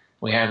because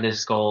we have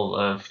this goal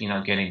of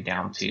getting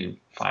down to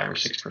 5 or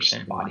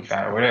 6% body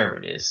fat or whatever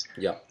it is.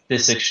 Yeah.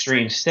 This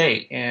extreme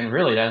state, and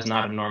really that is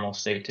not a normal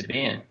state to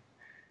be in.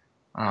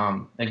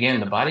 Again,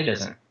 the body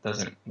doesn't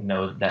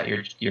know that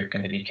you're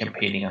going to be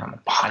competing on the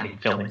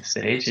bodybuilding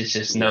stage. It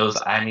just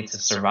knows I need to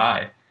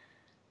survive.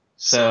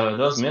 So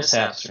those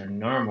mishaps are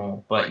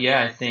normal, but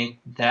I think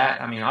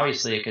that,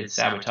 obviously it could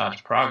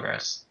sabotage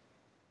progress.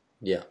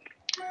 Yeah.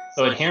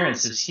 So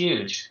adherence is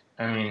huge.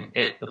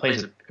 It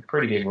plays a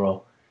pretty big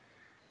role.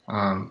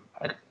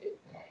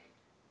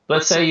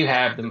 Let's say you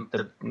have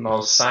the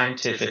most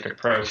scientific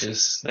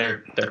approaches.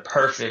 They're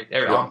perfect.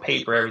 On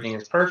paper, everything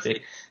is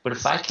perfect. But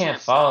if I can't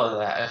follow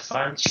that, if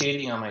I'm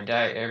cheating on my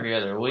diet every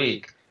other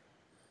week,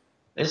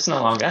 that's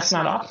not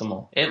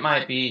optimal. It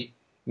might be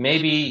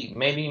maybe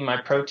my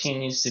protein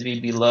needs to be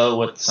below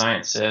what the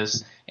science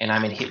says, and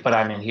but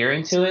I'm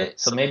adhering to it.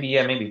 So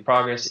maybe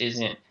progress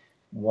isn't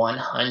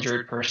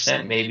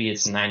 100%. Maybe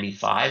it's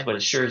 95, but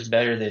it sure is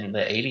better than the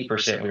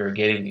 80% we were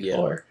getting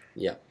before.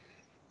 Yeah.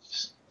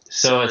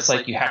 So it's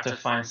like you have to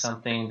find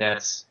something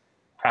that's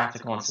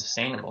practical and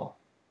sustainable.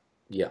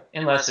 Yeah.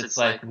 Unless it's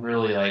like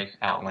really like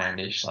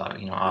outlandish,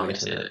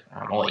 obviously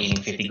I'm only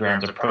eating 50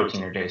 grams of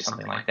protein a day,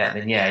 something like that.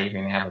 Then yeah, you're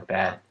gonna have a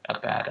bad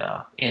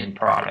end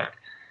product.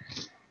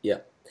 Yeah.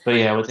 But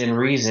yeah, within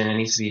reason, it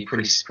needs to be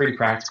pretty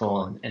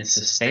practical and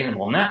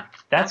sustainable. And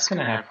that's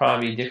gonna have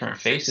probably different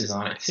faces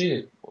on it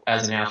too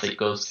as an athlete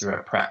goes through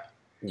a prep.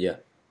 Yeah.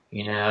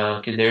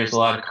 Because there's a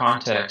lot of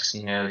context.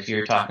 If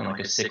you're talking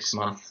like a 6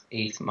 month,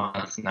 8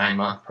 month, 9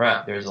 month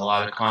prep, there's a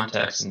lot of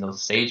context in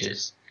those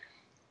stages.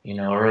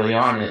 Early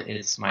on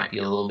it might be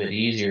a little bit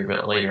easier,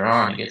 but later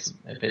on it gets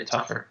a bit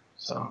tougher.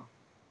 So.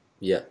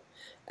 Yeah,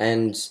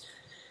 and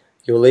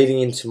you're leading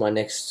into my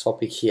next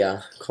topic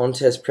here,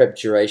 contest prep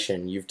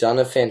duration. You've done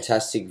a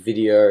fantastic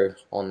video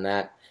on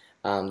that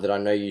that I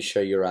know you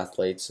show your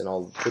athletes, and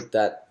I'll put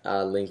that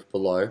link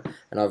below.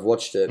 And I've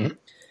watched it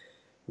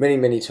many,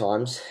 many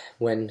times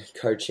when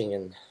coaching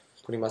and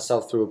putting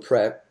myself through a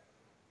prep.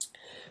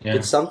 Yeah.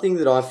 But something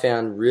that I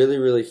found really,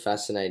 really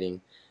fascinating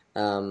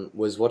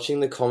was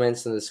watching the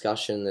comments and the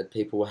discussion that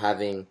people were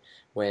having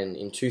when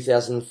in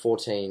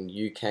 2014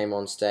 you came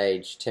on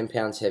stage 10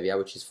 pounds heavier,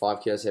 which is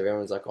 5 kilos heavier.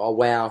 Everyone's like, oh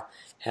wow,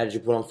 how did you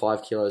put on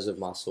 5 kilos of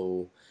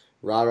muscle?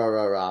 Rah, rah,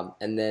 rah, rah.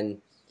 And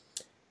then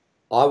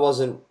I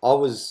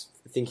was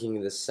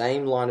thinking the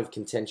same line of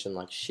contention,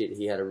 like shit,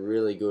 he had a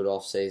really good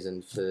off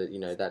season for,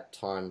 that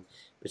time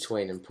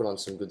between and put on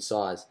some good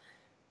size.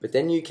 But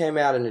then you came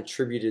out and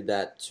attributed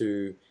that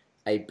to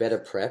a better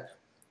prep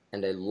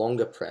and a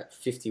longer prep,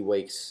 50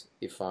 weeks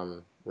if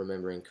I'm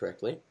remembering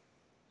correctly.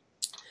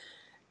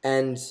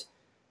 And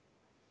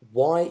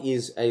why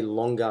is a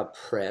longer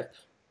prep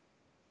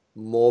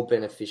more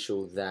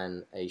beneficial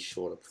than a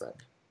shorter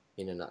prep,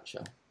 in a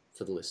nutshell,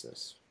 for the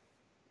listeners?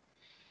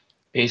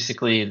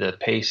 Basically, the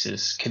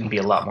paces can be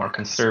a lot more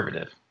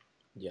conservative.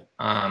 Yeah.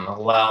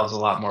 Allows a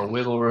lot more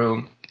wiggle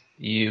room.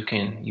 You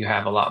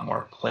have a lot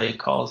more play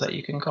calls that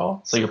you can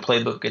call, so your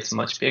playbook gets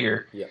much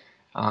bigger. Yeah.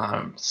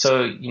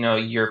 So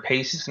your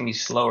pace is going to be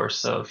slower.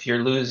 So if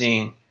you're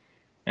losing,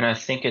 and I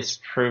think it's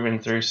proven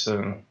through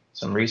some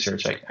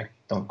research, I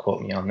don't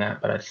quote me on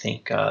that, but I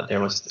think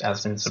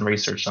has been some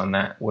research on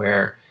that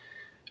where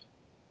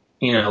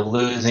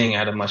losing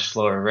at a much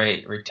slower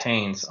rate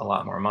retains a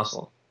lot more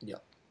muscle. Yeah.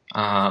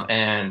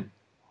 And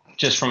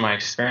just from my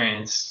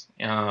experience,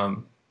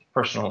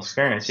 personal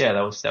experience, yeah,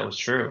 that was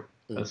true.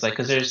 It's like,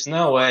 because there's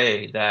no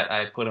way that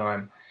I put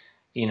on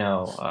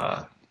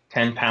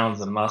 10 pounds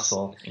of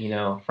muscle,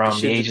 from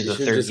the ages of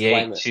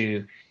 38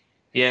 to,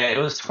 it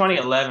was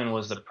 2011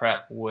 was the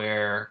prep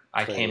where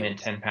I came in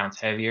 10 pounds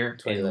heavier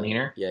and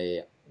leaner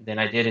than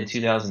I did in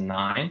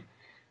 2009.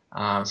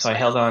 So I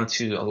held on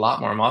to a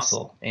lot more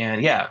muscle.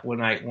 And yeah,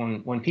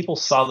 when people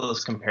saw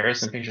those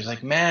comparison pictures,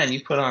 like, man,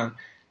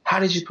 how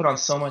did you put on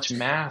so much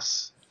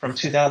mass from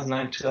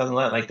 2009 to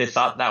 2011? Like, they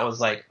thought that was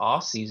like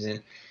off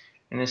season.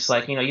 And it's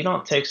like, you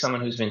don't take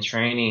someone who's been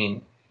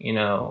training,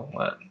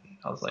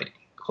 I was like,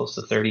 close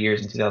to 30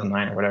 years in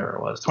 2009 or whatever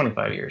it was,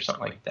 25 years,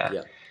 something like that.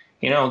 Yeah.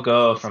 You don't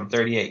go from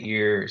 38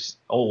 years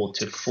old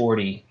to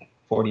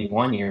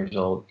 41 years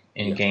old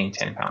and gain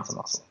 10 pounds of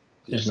muscle.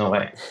 There's no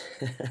way.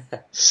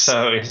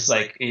 So it's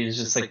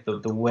just like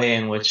the way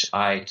in which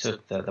I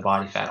took the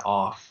body fat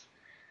off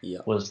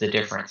was the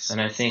difference. And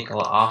I think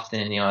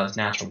often, as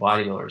natural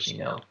bodybuilders,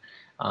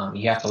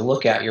 you have to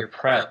look at your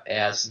prep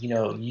as,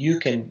 you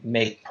can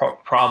make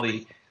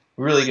probably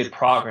really good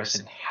progress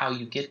in how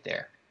you get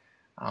there.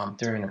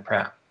 During the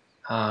prep.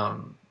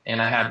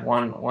 And I had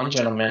one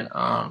gentleman,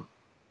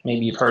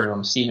 maybe you've heard of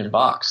him, Stephen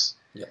Box,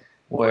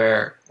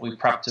 where we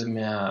prepped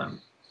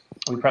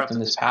him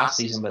this past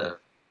season, but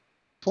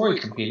before he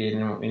competed,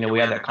 and we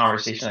had that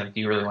conversation, like,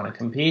 do you really want to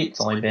compete?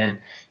 It's only been,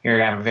 you're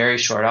going to have a very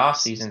short off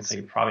season, so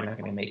you're probably not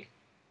going to make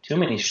too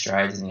many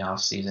strides in the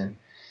off season.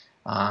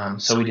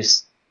 So we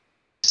just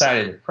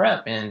decided to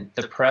prep, and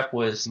the prep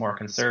was more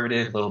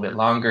conservative, a little bit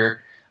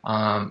longer.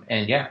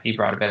 And yeah, he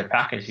brought a better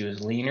package. He was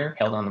leaner,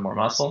 held on to more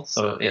muscle.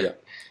 So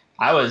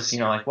I was,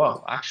 like,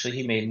 whoa, actually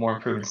he made more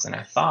improvements than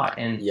I thought.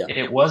 And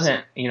it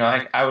wasn't,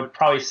 I would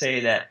probably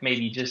say that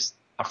maybe just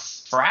a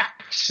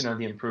fraction of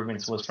the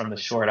improvements was from the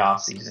short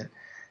off season,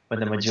 but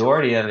the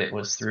majority of it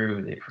was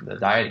through the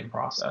dieting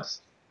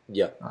process.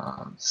 Yeah.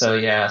 So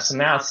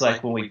now it's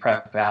like when we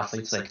prep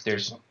athletes, like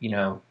there's,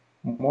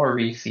 more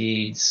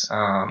refeeds,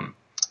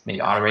 maybe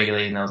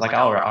auto-regulating those. Like,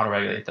 I'll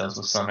auto-regulate those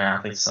with some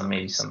athletes, some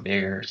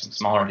bigger, some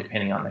smaller,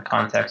 depending on the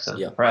context of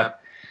the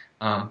prep.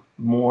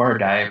 More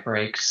diet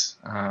breaks,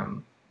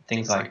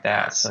 things like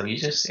that. So you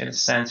just, in a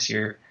sense,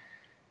 you're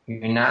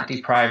not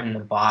depriving the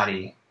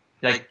body.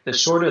 Like, the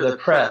shorter the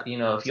prep,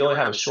 if you only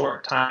have a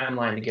short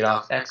timeline to get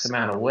off X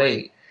amount of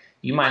weight,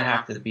 you might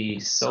have to be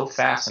so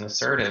fast and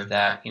assertive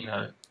that,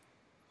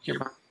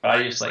 your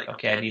body's just like,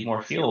 okay, I need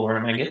more fuel. Where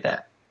am I going to get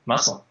that?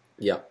 Muscle.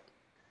 Yeah.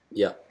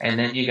 Yeah. And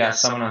then you got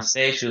someone on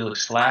stage who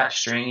looks flat,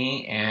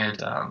 stringy, and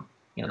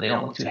they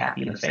don't look too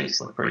happy in the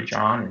face, look pretty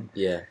drawn and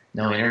Yeah.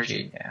 no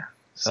energy. Yeah.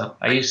 So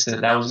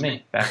that was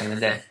me back in the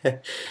day.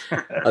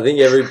 I think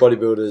every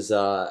bodybuilder's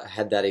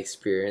had that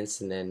experience,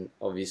 and then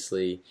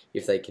obviously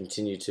if they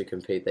continue to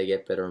compete, they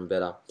get better and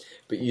better.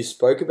 But you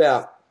spoke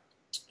about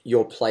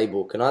your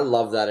playbook, and I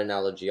love that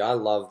analogy. I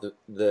love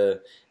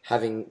the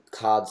having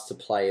cards to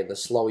play, and the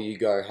slower you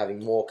go, having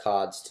more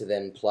cards to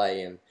then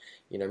play, and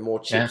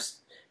more chips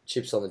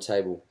on the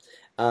table.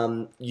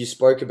 You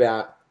spoke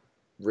about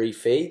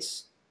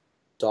refeeds,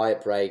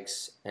 diet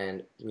breaks,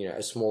 and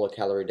a smaller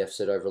calorie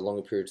deficit over a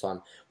longer period of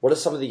time. What are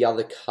some of the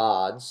other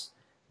cards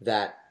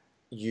that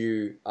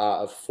you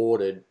are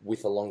afforded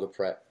with a longer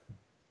prep?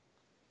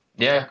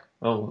 Yeah,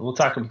 well, we'll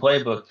talk in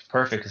playbook.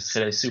 Perfect, because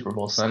today's Super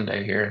Bowl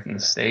Sunday here in the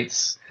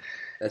States.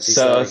 That's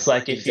so exciting. It's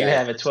like if you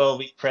have a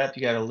 12-week prep,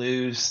 you got to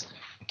lose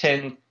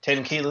 10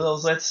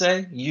 kilos, let's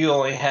say. You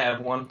only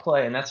have one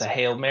play, and that's a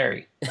Hail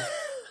Mary.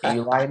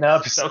 You line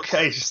up, it's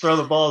okay. Just throw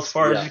the ball as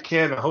far as you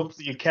can and hope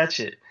that you catch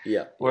it.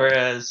 Yeah.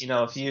 Whereas,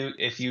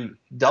 if you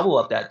double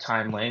up that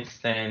time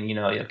length, then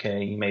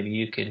okay, maybe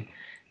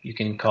you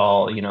can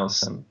call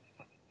some,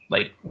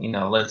 like,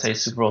 let's say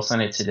Super Bowl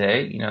Sunday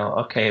today.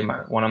 Okay,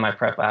 one of my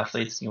prep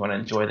athletes, you want to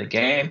enjoy the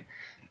game.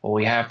 Well,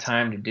 we have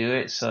time to do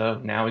it, so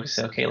now we can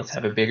say, okay, let's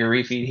have a bigger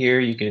refeed here.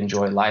 You can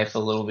enjoy life a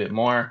little bit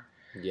more.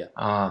 Yeah.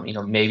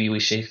 Maybe we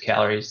shave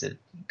calories a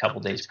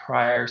couple days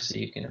prior, so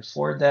you can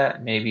afford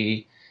that.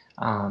 Maybe.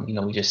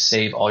 We just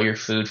save all your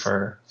food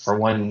for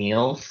one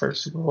meal for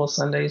Super Bowl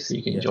Sunday, so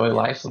you can enjoy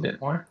life a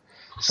bit more.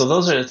 So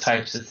those are the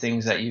types of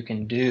things that you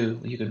can do.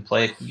 You can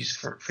use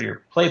for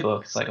your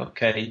playbook. It's like,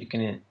 okay, you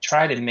can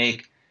try to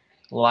make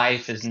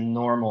life as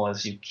normal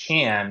as you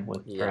can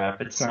with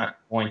prep. It's not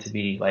going to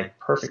be like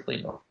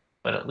perfectly normal,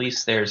 but at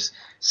least there's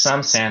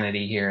some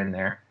sanity here and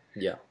there.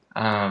 Yeah.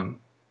 And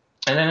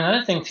then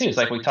another thing too is,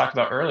 like we talked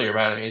about earlier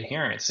about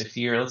adherence. If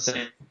let's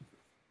say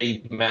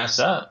you mess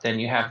up, then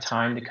you have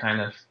time to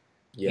kind of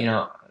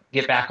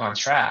get back on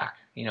track,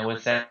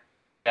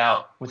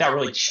 without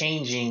really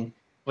changing,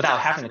 without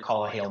having to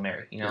call a Hail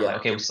Mary, like,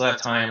 okay, we still have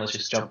time, let's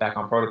just jump back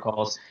on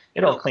protocols.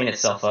 It'll clean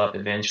itself up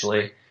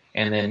eventually.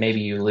 And then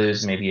maybe you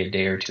lose maybe a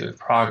day or two of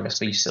progress,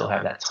 but you still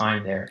have that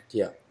time there,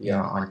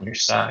 on your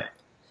side.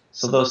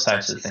 So those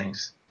types of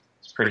things,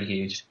 it's pretty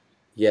huge.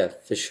 Yeah,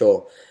 for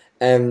sure.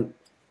 And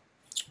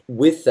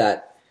with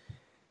that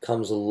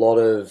comes a lot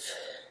of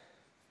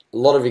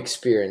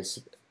experience.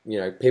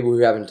 People who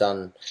haven't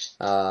done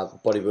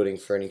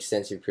bodybuilding for an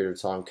extensive period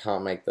of time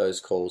can't make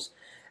those calls.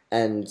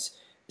 And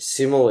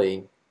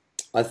similarly,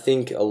 I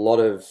think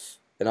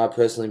and I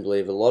personally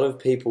believe a lot of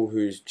people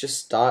who just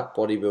start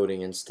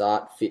bodybuilding and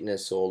start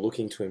fitness or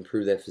looking to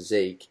improve their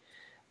physique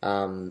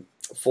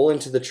fall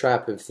into the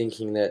trap of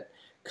thinking that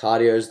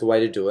cardio is the way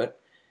to do it.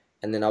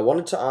 And then I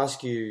wanted to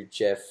ask you,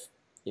 Jeff,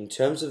 in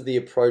terms of the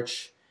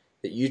approach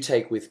that you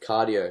take with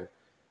cardio,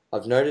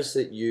 I've noticed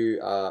that you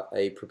are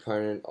a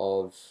proponent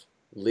of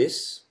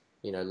LISS,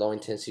 low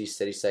intensity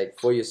steady state,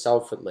 for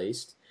yourself at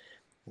least.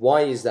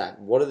 Why is that?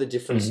 What are the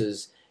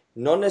differences?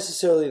 Not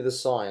necessarily the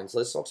science.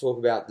 Let's not talk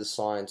about the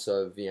science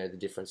of the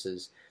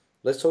differences.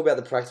 Let's talk about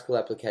the practical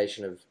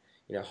application of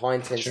high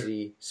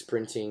intensity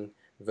sprinting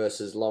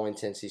versus low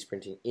intensity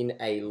sprinting in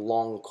a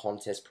long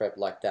contest prep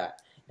like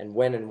that. And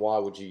when and why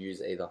would you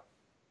use either?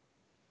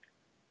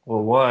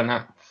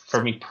 Well,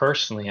 for me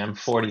personally, I'm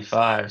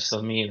 45,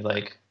 so me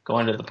like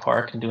going to the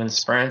park and doing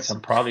sprints, I'm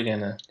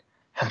gonna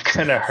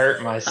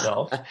hurt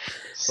myself.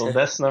 So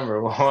that's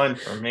number one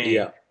for me.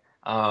 Yeah.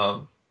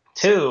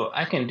 Two,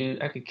 I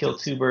could kill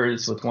two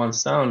birds with one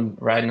stone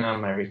riding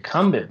on my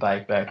recumbent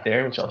bike back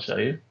there, which I'll show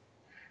you.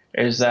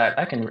 Is that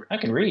I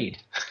can read.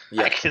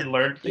 Yeah. I can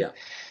learn. Yeah.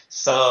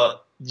 So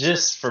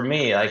just for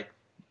me, like,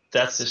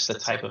 that's just the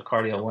type of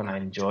cardio one I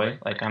enjoy.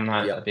 Like, I'm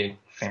not a big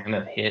fan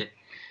of HIIT.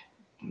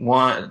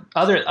 One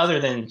other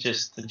than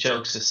just the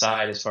jokes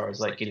aside, as far as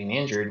like getting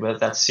injured,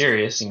 but that's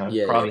serious. You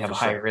probably have a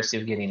higher risk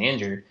of getting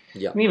injured.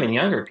 Yeah. And even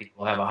younger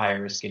people have a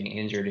higher risk of getting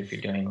injured if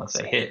you're doing, let's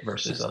say, HIIT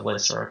versus a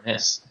LISS or a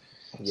miss.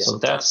 Yeah. So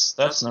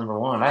that's number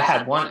one. I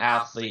had one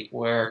athlete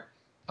where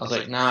I was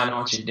like, nah, I don't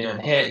want you doing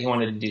HIIT. He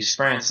wanted to do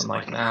sprints. I'm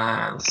like,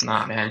 nah, let's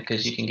not, man,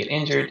 because you can get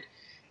injured.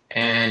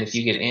 And if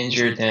you get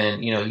injured, then,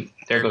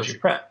 there goes your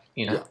prep,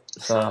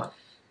 So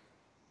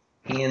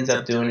he ends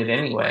up doing it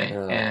anyway.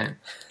 And,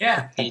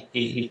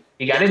 he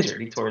got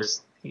injured. He tore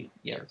his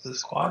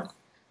quad?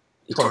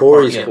 He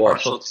tore his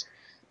quad.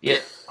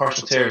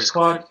 Partial tear his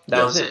quad.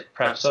 That was it.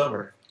 Prep's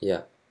over.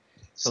 Yeah.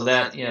 So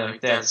that,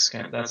 that's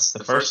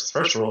the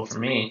first rule for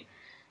me.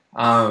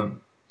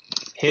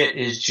 HIIT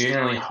is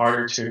generally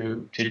harder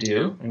to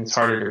do, and it's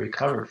harder to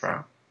recover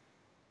from.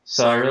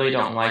 So I really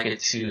don't like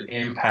it to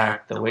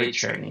impact the weight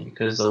training,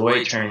 because the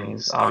weight training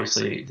is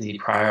obviously the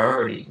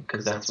priority,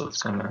 because that's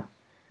what's going to,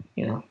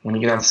 when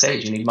you get on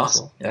stage, you need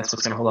muscle. That's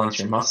what's going to hold on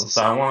to your muscle.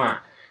 So I want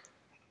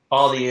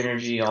all the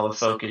energy, all the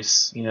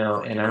focus,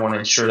 and I want to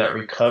ensure that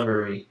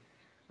recovery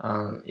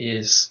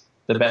is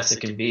the best it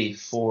can be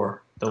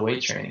for the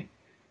weight training.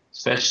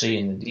 especially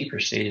in the deeper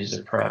stages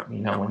of prep,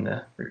 when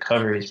the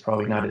recovery is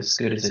probably not as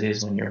good as it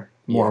is when you're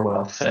more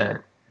well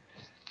fed.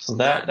 So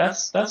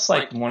that's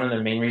like one of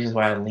the main reasons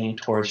why I lean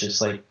towards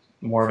just like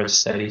more of a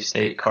steady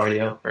state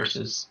cardio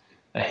versus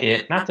a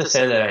hit. Not to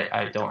say that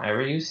I don't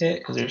ever use hit,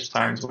 because there's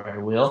times where I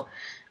will.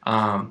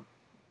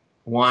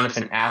 One, if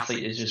an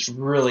athlete is just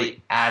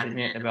really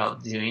adamant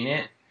about doing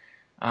it,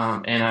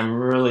 and I'm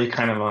really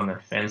kind of on the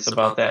fence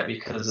about that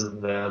because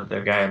of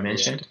the guy I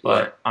mentioned.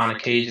 But on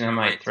occasion, I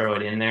might throw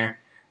it in there,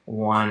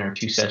 1 or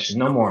 2 sessions,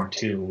 no more than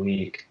 2 a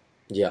week.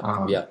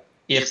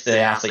 If the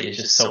athlete is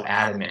just so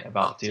adamant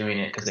about doing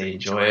it because they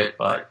enjoy it,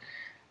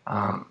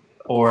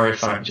 or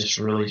if I'm just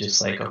really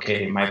just like,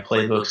 okay, my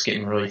playbook's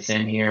getting really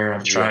thin here.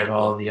 I've tried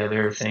all the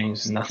other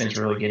things and nothing's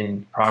really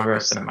getting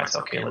progress, then I might say,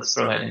 okay, let's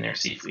throw that in there,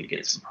 see if we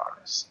get some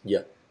progress.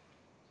 Yeah.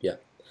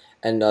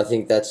 And I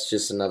think that's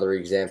just another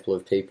example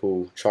of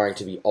people trying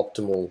to be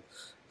optimal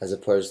as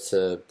opposed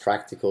to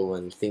practical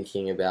and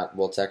thinking about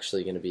what's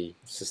actually going to be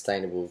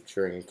sustainable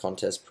during a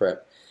contest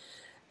prep.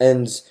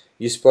 And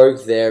you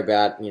spoke there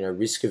about,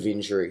 risk of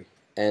injury.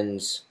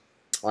 And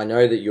I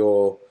know that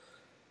you're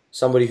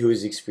somebody who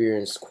has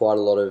experienced quite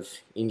a lot of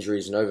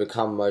injuries and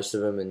overcome most of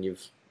them, and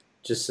you've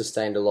just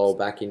sustained a lower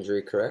back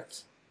injury,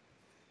 correct?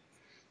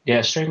 Yeah,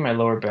 I strained my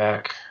lower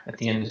back at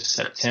the end of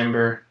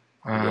September.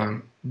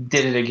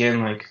 Did it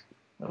again like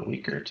a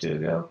week or 2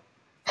 ago.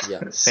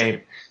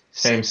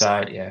 Same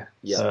side,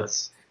 So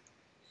it's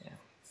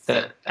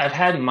I've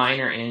had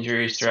minor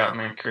injuries throughout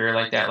my career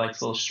like that,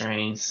 like little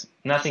strains.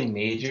 Nothing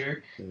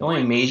major. The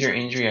only major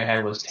injury I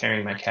had was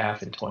tearing my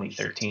calf in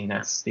 2013.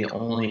 That's the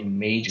only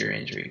major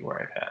injury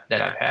I've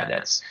had.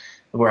 That's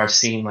where I've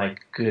seen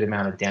like good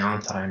amount of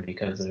downtime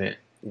because of it.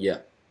 Yeah.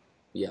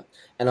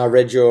 And I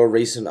read your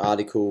recent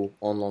article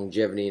on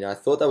longevity, and I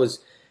thought that was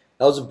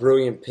a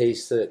brilliant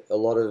piece that a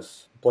lot of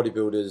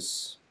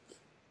bodybuilders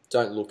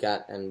don't look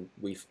at, and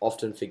we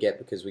often forget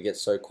because we get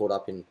so caught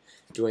up in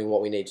doing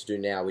what we need to do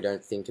now. We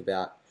don't think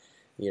about,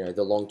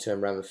 the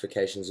long-term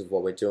ramifications of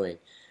what we're doing.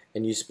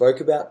 And you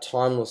spoke about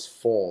timeless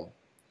form,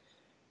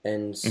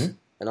 and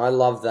I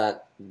love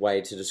that way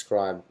to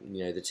describe,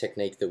 the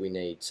technique that we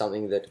need,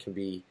 something that can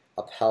be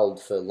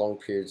upheld for long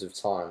periods of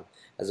time,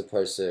 as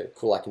opposed to,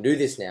 cool, I can do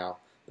this now,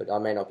 but I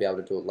may not be able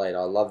to do it later.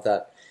 I love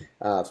that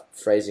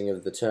phrasing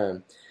of the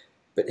term.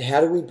 But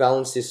how do we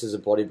balance this as a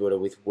bodybuilder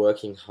with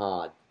working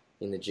hard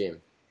in the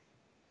gym?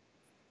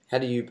 How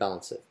do you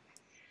balance it?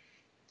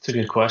 It's a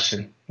good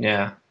question.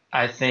 Yeah.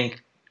 I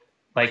think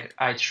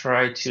I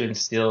try to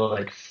instill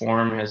like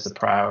form as the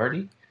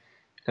priority,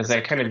 because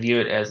I kind of view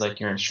it as like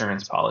your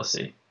insurance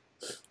policy,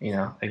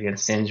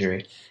 against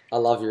injury. I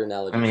love your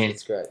analogy.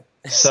 It's great.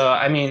 So,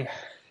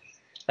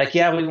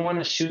 we want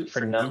to shoot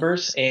for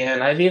numbers,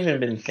 and I've even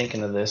been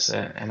thinking of this,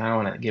 and I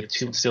don't want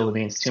to spill the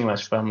beans too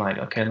much, but I'm like,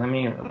 okay, let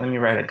me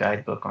write a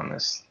guidebook on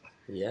this.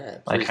 Yeah.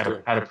 Like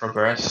how to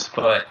progress.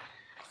 But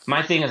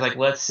my thing is, like,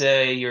 let's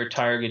say your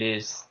target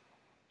is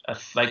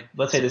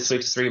let's say this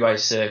week's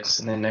 3x6,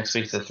 and then next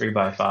week's a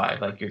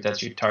 3x5.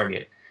 That's your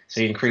target.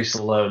 So you increase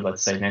the load.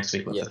 Let's say next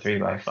week with a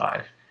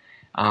 3x5.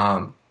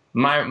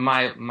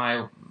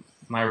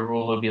 My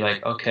rule would be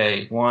like,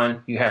 okay,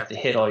 1, you have to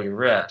hit all your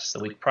reps the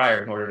week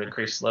prior in order to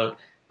increase the load.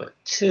 But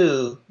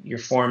 2, your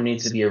form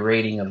needs to be a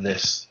rating of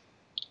this.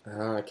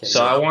 Okay.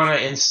 So I want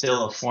to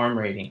instill a form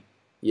rating.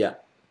 Yeah.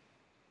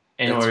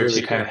 In order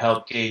to kind of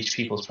help gauge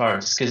people's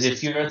progress. Because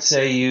if let's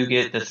say you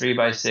get the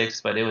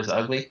 3x6, but it was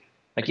ugly,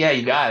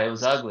 you got it, it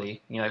was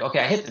ugly. And you're like, okay,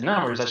 I hit the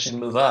numbers, I should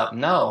move up.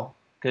 No,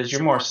 because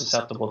you're more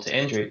susceptible to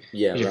injury.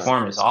 Yeah, your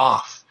form is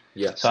off.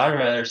 Yeah. So I'd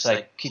rather just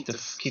keep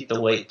the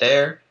weight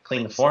there,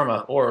 clean the form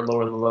up, or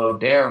lower the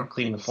load down,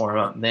 clean the form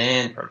up,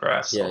 then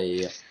progress.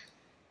 Yeah.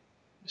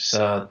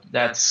 So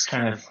that's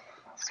kind of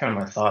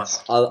my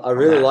thoughts. I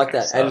really like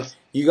that. And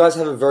you guys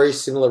have a very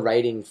similar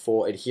rating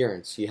for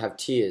adherence. You have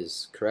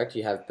tiers, correct?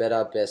 You have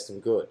better, best,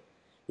 and good.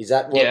 Is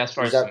that what? Yeah, as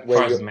far as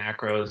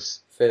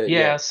macros.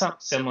 Something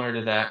similar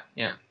to that.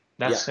 Yeah,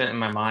 that's in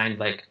my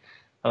mind. I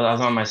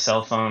was on my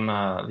cell phone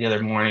the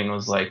other morning. It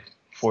was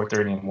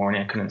 4:30 in the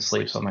morning. I couldn't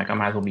sleep, so I'm like, I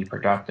might as well be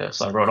productive.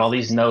 So I wrote all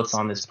these notes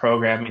on this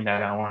programming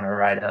that I want to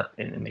write up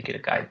and make it a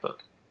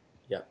guidebook.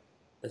 Yeah,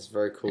 that's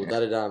very cool.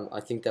 Yeah.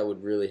 I think that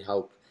would really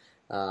help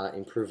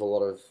improve a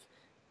lot of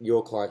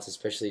your clients,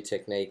 especially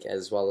technique,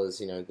 as well as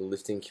the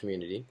lifting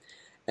community.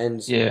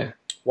 And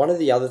one of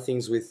the other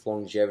things with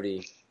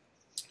longevity,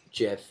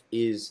 Jeff,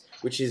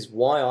 which is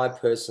why I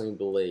personally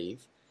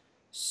believe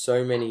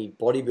so many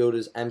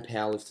bodybuilders and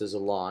powerlifters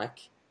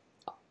alike,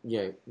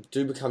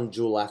 do become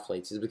dual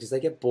athletes, is because they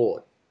get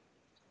bored.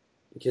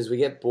 Because we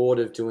get bored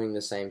of doing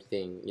the same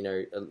thing.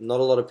 Not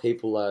a lot of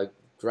people are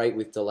great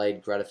with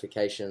delayed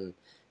gratification,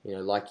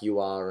 like you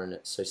are, and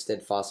so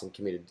steadfast and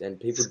committed. And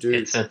people do.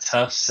 It's a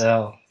tough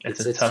sell.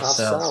 It's a tough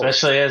sell,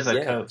 especially as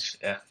a coach.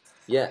 Yeah.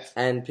 Yeah,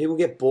 and people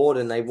get bored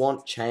and they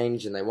want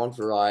change and they want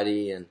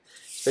variety, and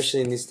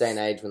especially in this day and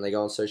age when they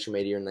go on social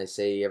media and they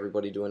see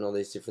everybody doing all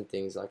these different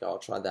things, like, oh, I'll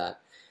try that.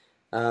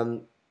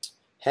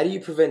 How do you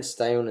prevent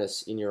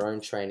staleness in your own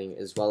training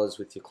as well as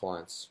with your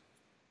clients?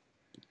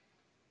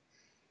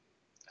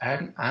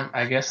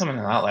 I guess I'm an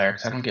outlier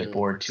because I don't get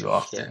bored too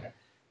often. Yeah.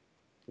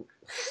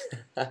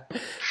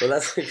 Well,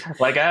 that's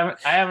like I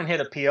haven't hit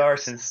a PR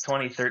since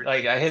 2013.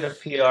 Like I hit a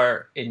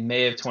PR in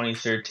May of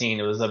 2013.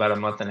 It was about a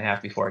month and a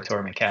half before I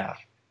tore my calf.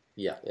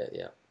 Yeah.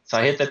 So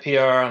I hit the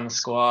PR on the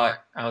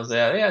squat. I was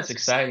like, yeah, it's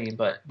exciting,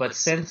 but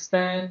since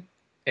then,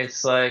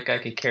 it's like I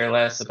could care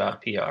less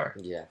about PR.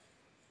 Yeah.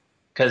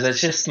 Because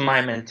it's just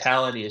my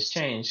mentality has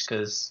changed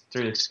because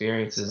through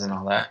experiences and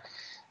all that.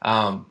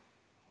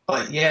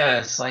 But yeah,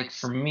 it's like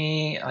for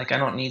me, like I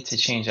don't need to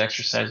change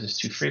exercises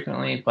too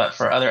frequently. But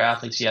for other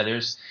athletes, yeah,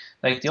 there's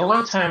like the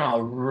only time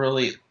I'll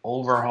really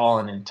overhaul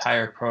an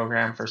entire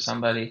program for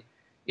somebody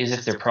is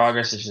if their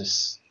progress is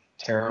just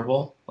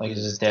terrible, like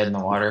it's just dead in the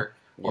water,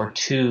 or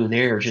two,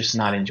 they're just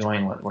not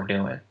enjoying what we're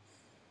doing.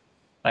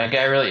 Like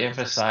I really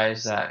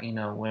emphasize that,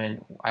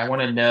 when I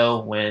want to know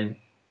when,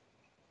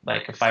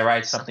 like if I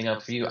write something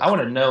up for you, I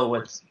want to know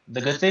what's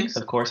the good things.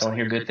 Of course, I want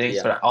to hear good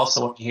things, but I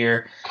also want to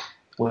hear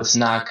what's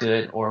not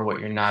good or what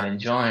you're not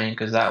enjoying,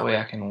 because that way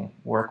I can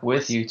work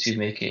with you to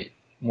make it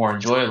more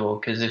enjoyable.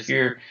 Because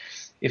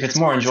if it's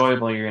more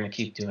enjoyable, you're going to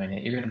keep doing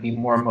it. You're going to be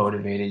more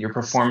motivated. Your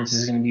performance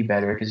is going to be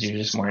better because you're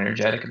just more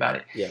energetic about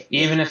it. Yeah.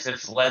 Even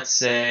if let's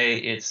say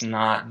it's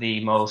not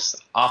the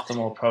most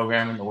optimal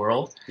program in the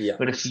world,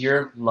 but if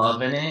you're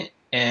loving it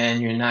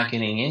and you're not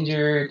getting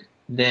injured,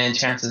 then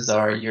chances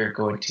are you're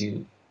going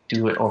to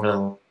do it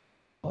over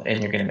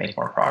and you're going to make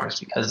more progress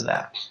because of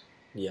that.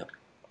 Yeah.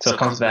 So it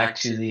comes back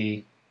to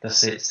the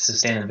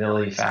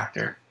sustainability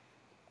factor.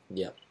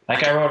 Yeah.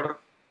 Like I wrote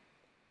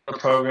a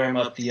program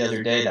up the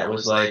other day that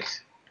was like,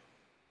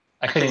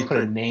 I couldn't even put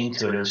a name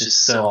to it. It was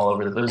just so all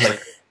over it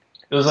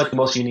was like the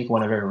most unique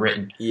one I've ever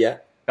written. Yeah.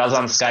 I was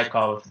on a Skype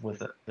call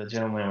with the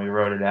gentleman and we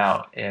wrote it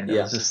out, and it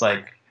was just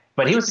like,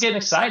 but he was getting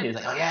excited. He's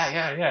like, oh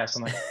yeah. So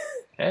I'm like,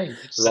 hey,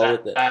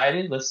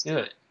 excited, let's do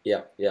it.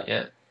 Yeah.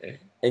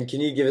 And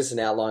can you give us an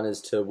outline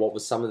as to what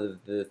were some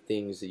of the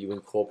things that you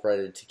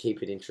incorporated to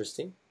keep it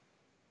interesting?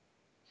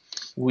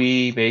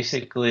 We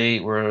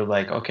basically were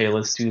like, okay,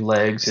 let's do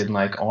legs and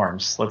like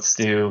arms. Let's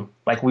do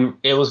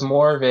it was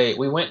more of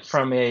we went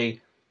from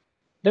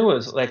there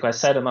was like I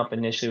set them up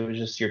initially, it was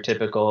just your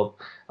typical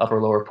upper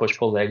lower push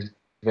pull legs,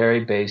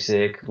 very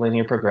basic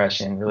linear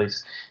progression, really.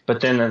 But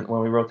then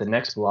when we wrote the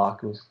next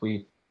block,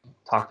 we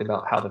talked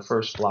about how the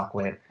first block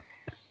went,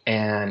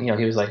 and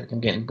he was like, I'm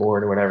getting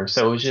bored or whatever.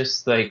 So it was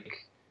just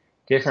like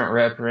different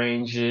rep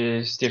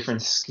ranges,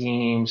 different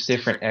schemes,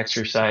 different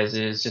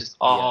exercises, just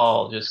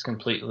all just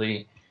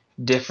completely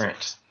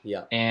different.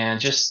 Yeah.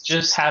 And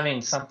just having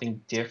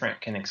something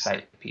different can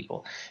excite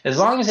people. As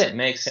long as it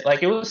makes it,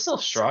 like it was still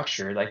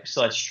structured, like we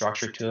still had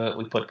structure to it.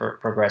 We put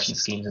progression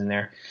schemes in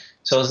there.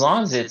 So as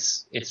long as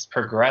it's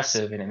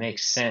progressive and it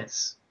makes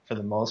sense for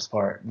the most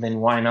part,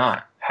 then why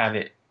not have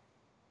it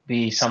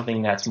be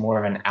something that's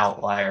more of an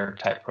outlier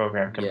type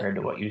program compared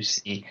to what you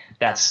see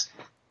that's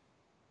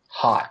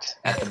hot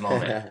at the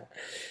moment.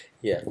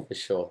 Yeah, for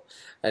sure.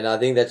 And I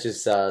think that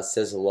just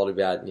says a lot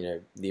about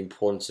the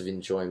importance of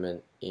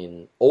enjoyment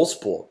in all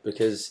sport,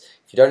 because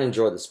if you don't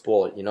enjoy the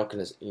sport, you're not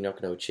going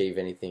to achieve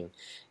anything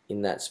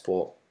in that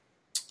sport.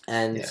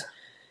 And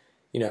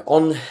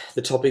on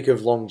the topic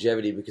of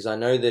longevity, because I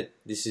know that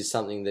this is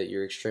something that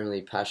you're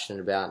extremely passionate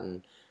about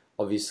and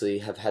obviously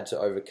have had to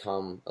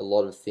overcome a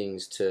lot of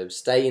things to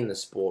stay in the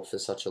sport for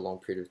such a long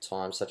period of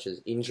time, such as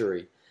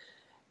injury.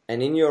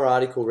 And in your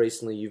article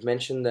recently, you've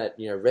mentioned that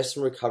rest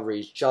and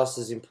recovery is just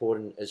as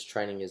important as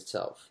training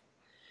itself.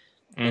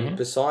 Mm-hmm. And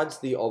besides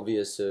the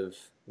obvious of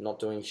not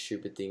doing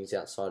stupid things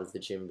outside of the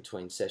gym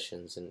between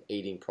sessions and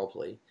eating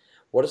properly,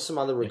 what are some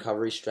other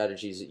recovery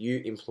strategies that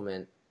you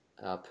implement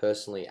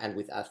personally and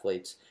with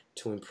athletes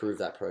to improve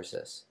that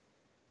process?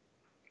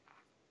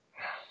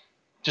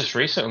 Just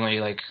recently,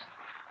 like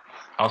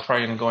I was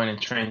probably going to go in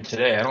and train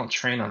today. I don't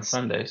train on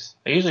Sundays.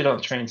 I usually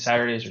don't train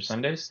Saturdays or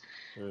Sundays.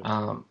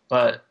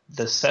 But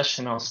the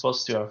session I was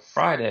supposed to do on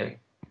Friday,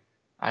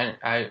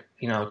 I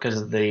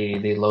because of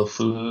the low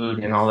food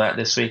and all that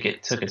this week,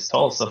 it took its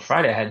toll. So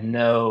Friday I had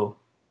no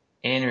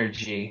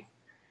energy,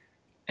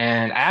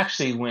 and I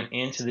actually went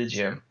into the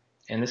gym,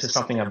 and this is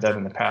something I've done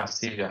in the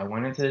past too. I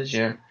went into the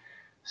gym,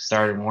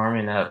 started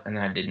warming up, and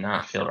I did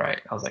not feel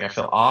right. I was like, I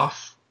feel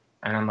off,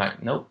 and I'm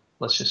like, nope,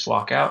 let's just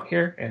walk out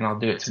here, and I'll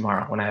do it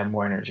tomorrow when I have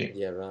more energy.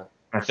 Yeah, right.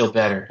 I feel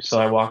better. So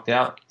I walked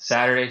out.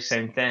 Saturday,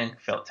 same thing.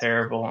 Felt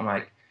terrible. I'm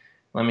like,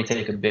 let me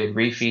take a big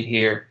refeed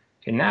here.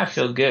 Okay, now I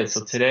feel good.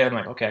 So today I'm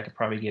like, okay, I could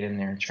probably get in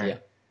there and train.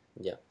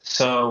 Yeah.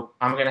 So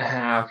I'm going to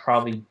have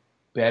probably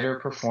better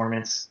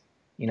performance.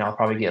 I'll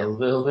probably get a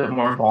little bit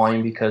more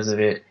volume because of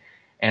it,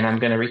 and I'm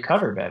going to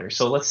recover better.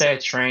 So let's say I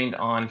trained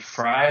on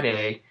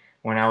Friday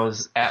when I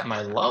was at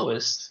my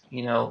lowest,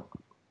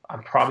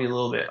 I'm probably a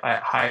little bit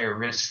at higher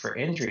risk for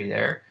injury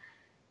there,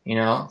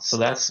 so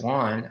that's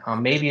one.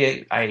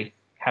 Maybe I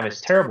have a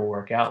terrible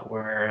workout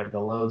where I had to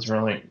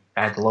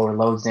lower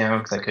loads down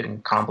because I couldn't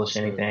accomplish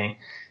anything,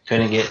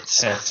 couldn't get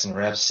sets and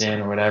reps in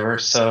or whatever.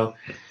 So,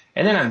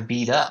 and then I'm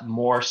beat up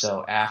more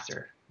so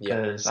after.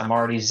 because I'm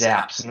already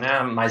zapped. So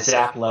now my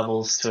zap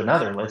levels to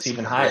another. It's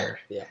even higher.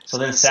 Yeah. So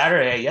then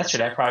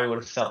yesterday, I probably would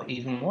have felt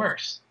even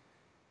worse.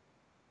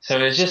 So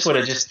it just would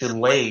have just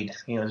delayed,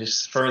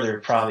 just further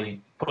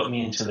probably put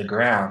me into the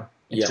ground,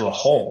 into a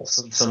hole.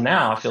 So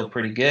now I feel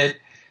pretty good.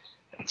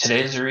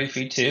 Today's a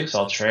refeed too, so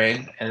I'll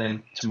train, and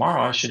then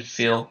tomorrow I should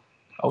feel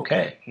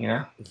okay,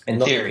 in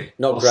theory.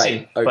 Not we'll great.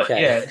 See. Okay. But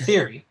yeah, in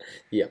theory.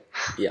 Yeah.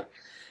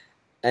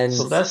 And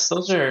so that's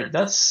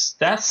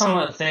some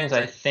of the things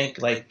I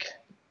think like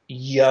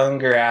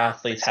younger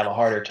athletes have a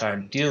harder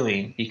time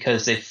doing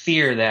because they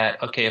fear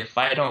that, okay, if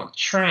I don't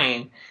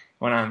train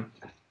when I'm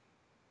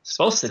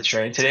supposed to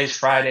train, today's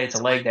Friday, it's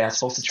a leg day, I'm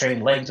supposed to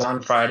train legs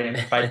on Friday, and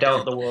if I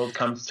don't, the world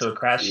comes to a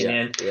crashing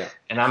end,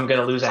 and I'm going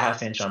to lose a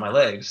half inch on my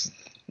legs.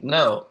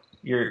 No,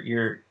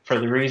 you're for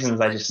the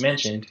reasons I just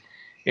mentioned,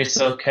 it's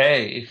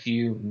okay if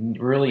you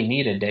really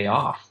need a day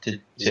off to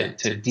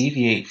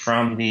deviate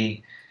from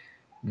the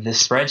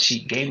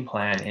spreadsheet game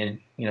plan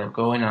and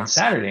go in on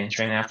Saturday and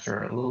train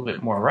after a little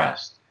bit more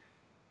rest.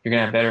 You're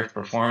gonna have better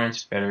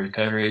performance, better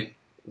recovery,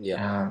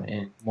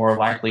 and more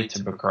likely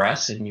to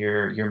progress, and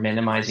you're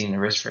minimizing the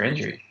risk for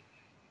injury.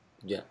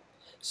 Yeah.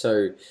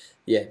 So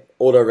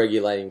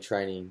auto-regulating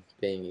training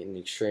being an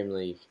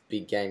extremely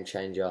big game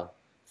changer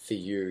for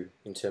you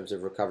in terms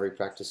of recovery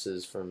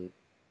practices from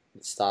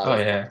the start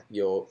of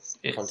your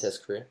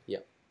contest career.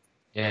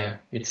 Yeah,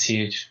 it's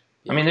huge.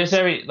 I mean, there's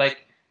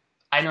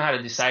I know how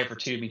to decipher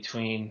too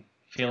between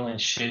feeling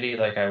shitty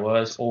like I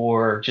was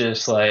or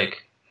just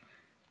like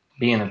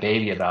being a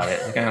baby about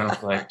it.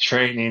 Like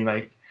training,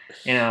 I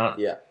know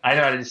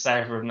how to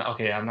decipher,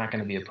 okay, I'm not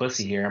going to be a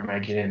pussy here. I'm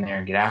going to get in there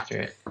and get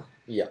after it.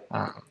 Yeah.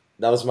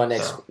 That was my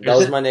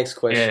next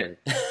question.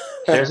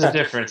 Yeah, there's a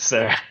difference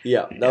there.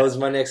 That was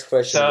my next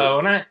question.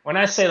 So when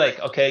I say like,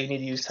 okay, you need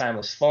to use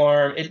timeless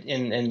form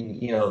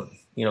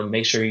and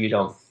make sure you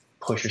don't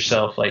push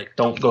yourself, like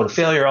don't go to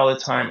failure all the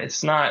time.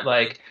 It's not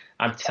like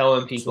I'm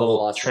telling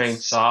people train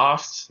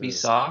soft, be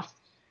soft,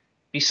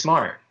 be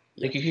smart.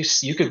 Like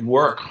you could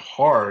work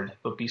hard,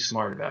 but be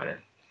smart about it.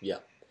 Yeah.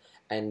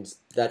 And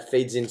that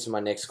feeds into my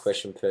next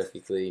question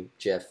perfectly,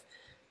 Jeff.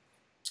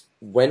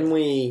 When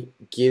we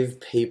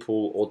give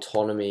people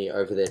autonomy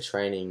over their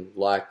training,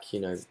 like,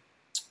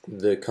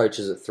 the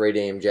coaches at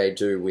 3DMJ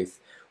do with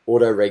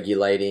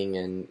auto-regulating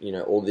and,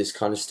 all this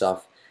kind of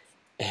stuff,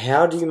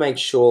 how do you make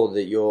sure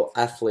that your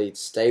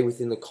athletes stay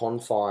within the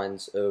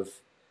confines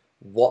of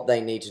what they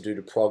need to do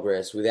to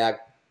progress without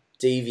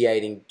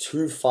deviating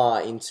too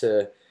far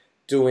into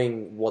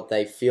doing what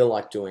they feel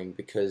like doing?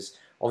 Because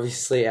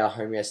obviously our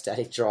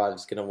homeostatic drive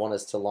is going to want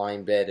us to lie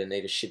in bed and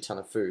eat a shit ton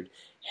of food.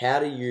 How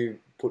do you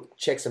put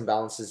checks and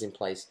balances in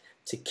place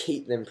to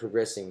keep them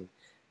progressing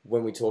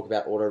when we talk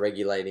about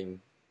auto-regulating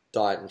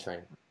diet and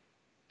training?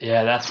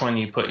 Yeah, that's when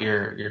you put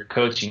your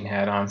coaching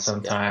hat on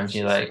sometimes.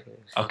 You're like,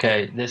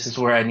 okay, this is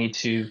where I need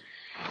to...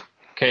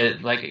 Okay,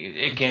 like,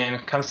 again,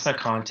 it comes to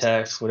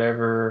context,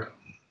 whatever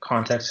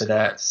context of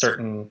that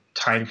certain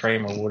time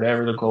frame or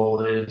whatever the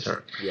goal is.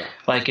 Or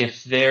like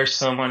if there's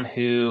someone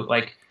who,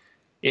 like,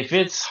 if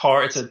it's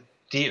hard, it's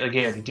deep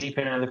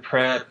into the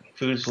prep,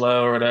 food's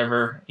low or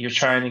whatever, you're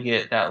trying to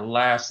get that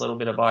last little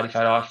bit of body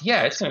fat off,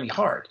 it's going to be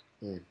hard.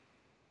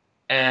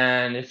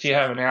 And if you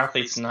have an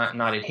athlete's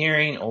not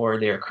adhering or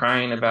they're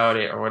crying about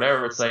it or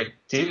whatever, it's like,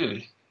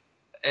 dude,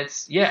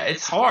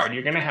 it's hard.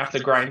 You're going to have to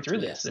grind through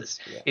this.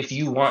 If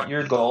you want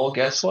your goal,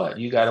 guess what?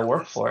 You got to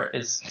work for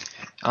it.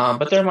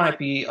 But there might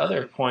be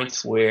other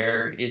points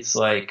where it's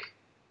like,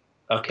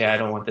 okay, I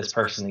don't want this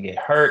person to get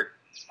hurt.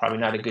 It's probably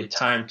not a good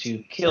time to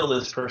kill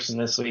this person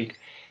this week.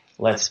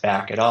 Let's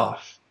back it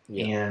off.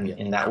 And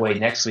in that way,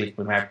 next week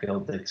we might be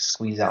able to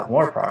squeeze out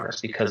more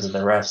progress because of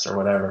the rest or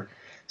whatever.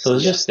 So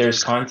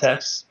there's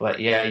context, but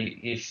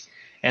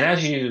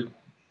as you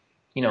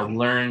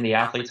learn the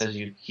athletes, as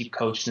you keep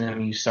coaching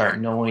them, you start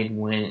knowing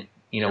when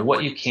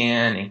what you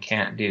can and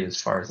can't do as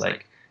far as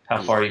like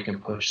how far you can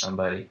push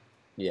somebody.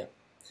 Yeah,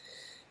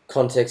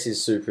 context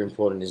is super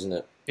important, isn't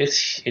it?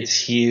 It's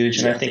huge,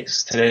 and I think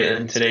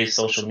in today's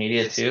social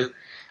media too,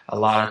 a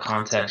lot of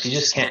context. You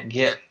just can't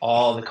get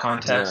all the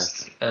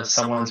context of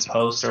someone's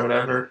post or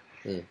whatever.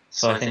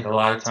 So I think a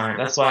lot of time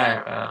that's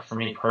why for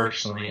me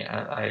personally,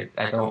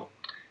 I don't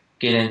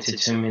get into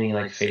too many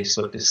like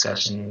Facebook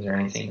discussions or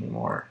anything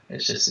anymore.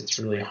 It's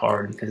really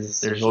hard because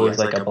there's always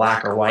like a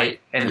black or white,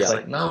 and it's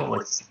like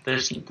no,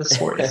 the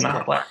sport is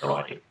not black or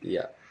white.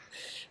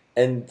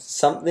 And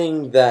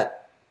something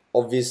that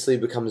obviously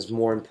becomes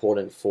more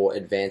important for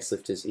advanced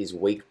lifters is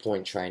weak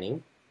point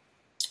training,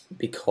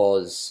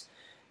 because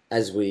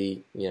as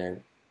we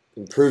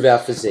improve our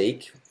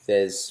physique,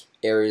 there's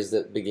areas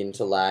that begin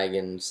to lag,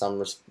 and some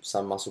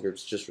muscle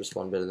groups just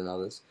respond better than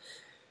others.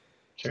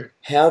 Sure.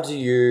 How do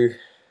you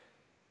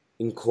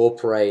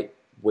incorporate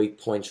weak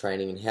point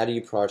training, and how do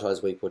you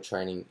prioritize weak point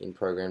training in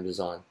program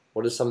design?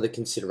 What are some of the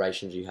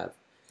considerations you have?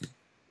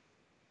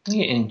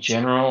 In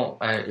general,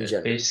 I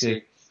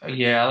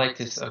like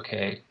this.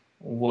 Okay,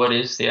 what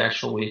is the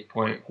actual weak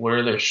point? What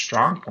are their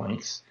strong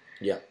points?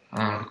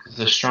 'Cause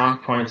the strong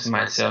points, you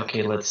might say,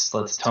 okay, let's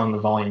tone the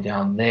volume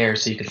down there,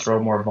 so you can throw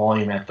more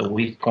volume at the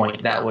weak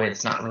point. That way,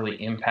 it's not really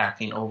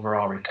impacting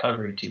overall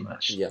recovery too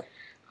much. Yeah.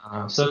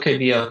 So it could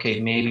be, okay,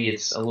 maybe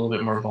it's a little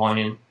bit more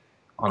volume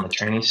on the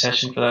training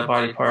session for that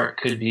body part.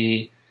 Could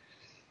be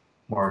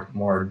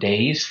more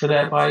days for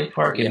that body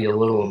part. Could be a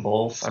little of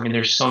both. I mean,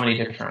 there's so many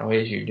different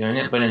ways you're doing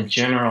it, but in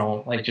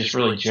general, like just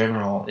really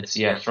general, it's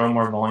throw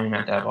more volume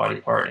at that body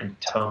part and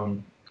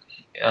tone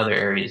other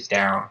areas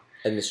down,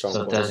 and the strong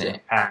so it doesn't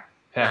impact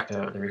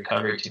the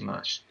recovery too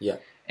much. Yeah.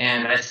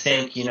 And I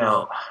think,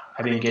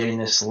 I've been getting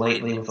this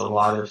lately with a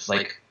lot of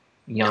like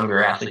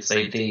younger athletes.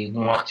 They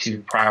want to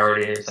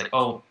prioritize, like,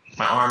 oh,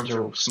 my arms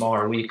are small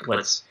or weak.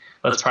 Let's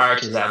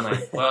prioritize that. I'm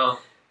like, well,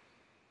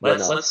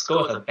 let's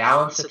go with a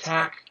balanced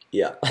attack.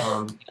 Yeah.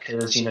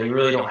 Because you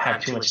really don't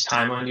have too much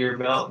time under your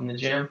belt in the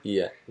gym.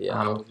 Yeah.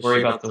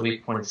 Worry about the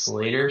weak points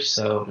later.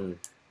 So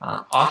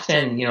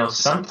often,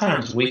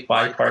 sometimes weak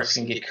body parts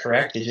can get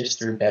corrected just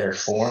through better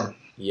form.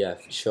 Yeah,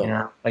 for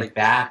sure.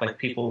 Like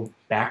people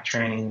back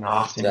training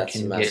often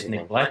can get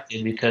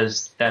neglected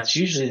because that's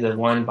usually the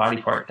one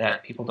body part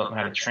that people don't know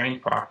how to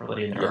train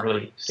properly in the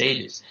early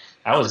stages.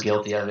 I was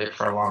guilty of it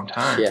for a long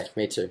time. Yeah,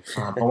 me too.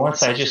 But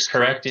once I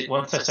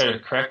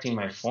started correcting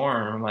my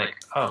form, I'm like,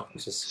 oh,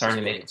 starting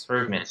to make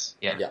improvements.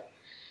 Yeah.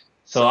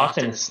 So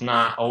often it's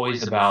not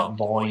always about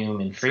volume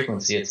and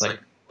frequency. It's like,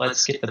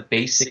 let's get the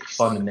basic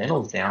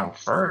fundamentals down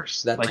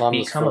first.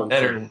 Become a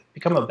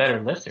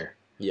better lifter.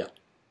 Yeah.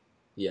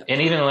 Yeah.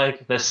 And even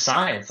like the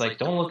science, like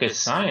don't look at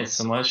science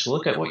so much.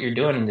 Look at what you're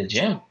doing in the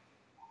gym.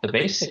 The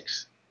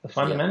basics, the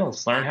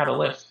fundamentals. Learn how to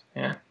lift.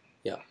 Yeah.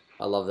 Yeah.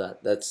 I love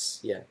that.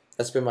 That's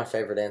been my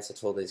favorite answer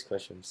to all these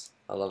questions.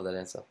 I love that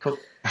answer. Cool.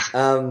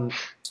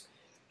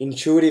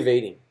 Intuitive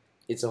eating.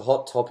 It's a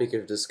hot topic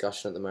of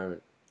discussion at the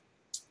moment.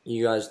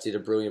 You guys did a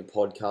brilliant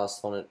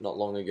podcast on it not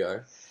long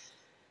ago.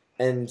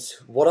 And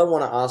what I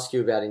want to ask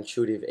you about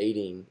intuitive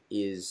eating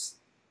is,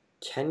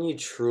 can you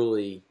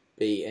truly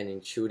be an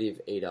intuitive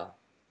eater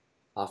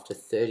after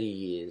 30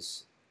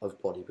 years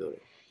of bodybuilding?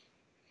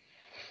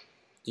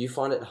 Do you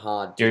find it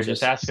hard to You're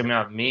just asking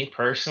about me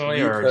personally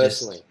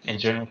just in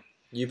general?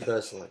 You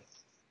personally.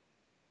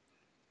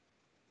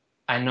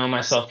 I know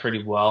myself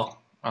pretty well.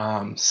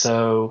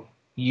 So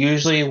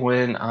usually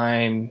when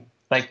I'm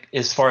like,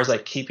 as far as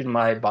like keeping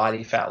my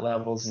body fat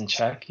levels in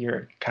check,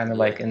 you're kind of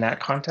like in that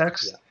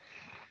context. Yeah.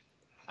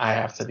 I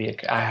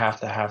have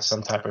to have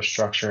some type of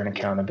structure and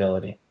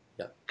accountability.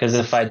 Yeah. Because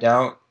if I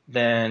don't,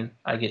 then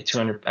I get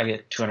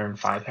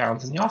 205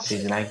 pounds in the off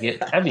season. I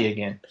get heavy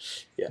again.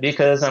 Yeah.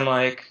 Because I'm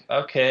like,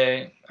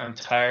 okay, I'm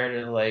tired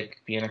of like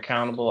being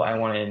accountable. I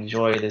want to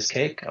enjoy this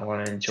cake. I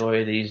want to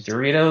enjoy these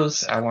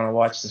Doritos. I want to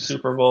watch the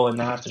Super Bowl and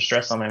not have to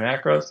stress on my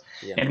macros.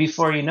 Yeah. And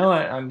before you know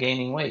it, I'm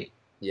gaining weight.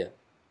 Yeah.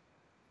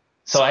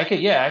 So I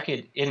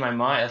could in my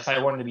mind, if I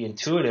wanted to be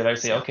intuitive, I'd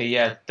say,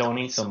 okay, don't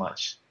eat so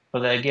much. But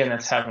then again,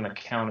 that's having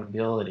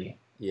accountability.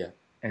 Yeah.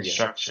 And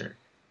structure.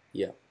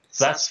 Yeah.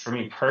 So that's for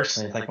me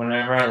personally. It's like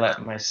whenever I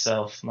let my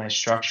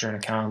structure and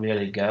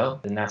accountability go,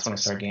 then that's when I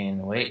start gaining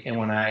the weight. And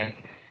when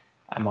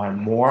I'm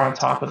more on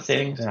top of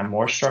things and I'm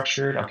more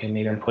structured, okay,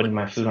 maybe I'm putting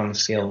my food on the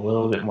scale a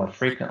little bit more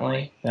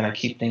frequently, then I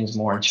keep things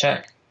more in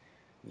check.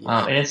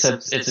 Yeah. And it's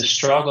a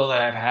struggle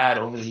that I've had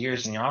over the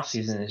years in the off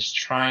season, is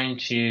trying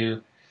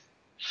to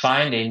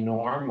find a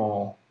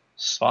normal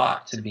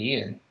spot to be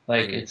in.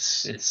 Like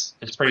it's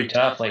pretty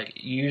tough.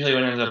 Like usually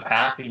what ends up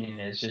happening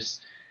is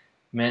just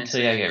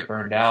mentally I get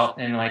burned out,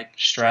 and like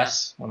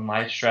stress, when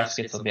life stress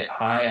gets a bit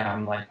high,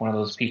 I'm like one of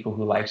those people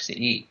who likes to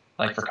eat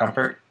like for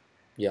comfort.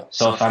 Yeah.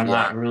 So if I'm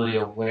not really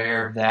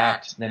aware of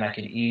that, then I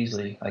could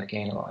easily like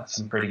gain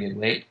some pretty good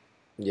weight.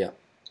 Yeah.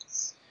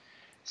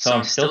 So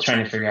I'm still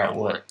trying to figure out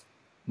what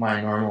my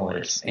normal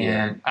is.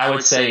 And I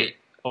would say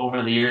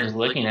over the years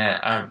looking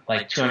at,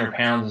 like 200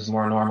 pounds is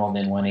more normal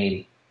than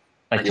 180.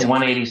 Like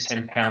 180 is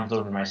 10 pounds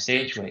over my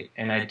stage weight.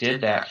 And I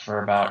did that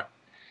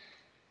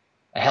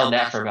I held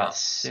that for about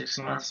 6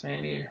 months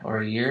maybe, or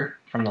a year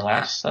from the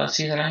last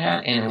season I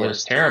had. And it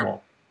was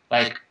terrible.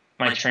 Like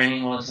my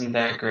training wasn't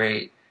that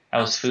great. I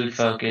was food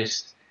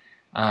focused.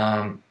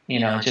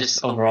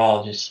 Just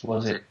overall just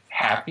wasn't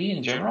happy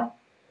in general.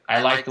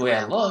 I liked the way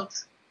I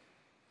looked,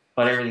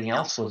 but everything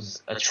else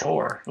was a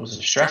chore. It was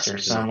a stressor.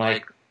 So I'm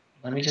like,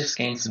 let me just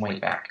gain some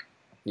weight back.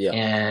 Yeah.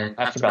 And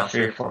after about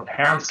 3 or 4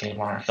 pounds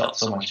came on, I felt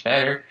so much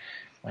better.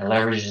 My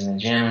leverage in the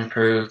gym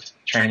improved,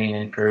 training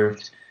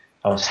improved.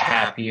 I was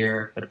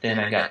happier, but then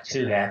I got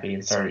too happy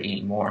and started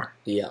eating more.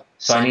 Yeah.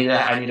 So I need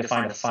to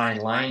find a fine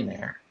line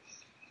there.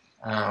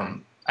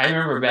 I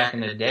remember back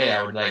in the day,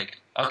 I would like,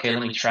 okay,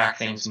 let me track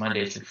things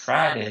Monday through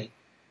Friday,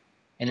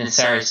 and then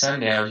Saturday,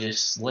 Sunday, I would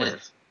just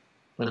live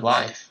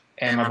life,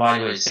 and my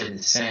body weight stayed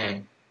the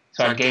same.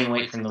 So I'd gain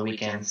weight from the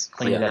weekends,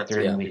 clean it up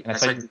during the week, and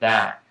I did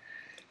that.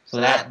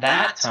 So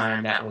that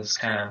time, that was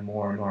kind of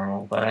more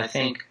normal. But I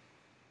think,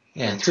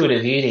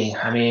 intuitive eating,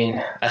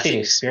 I think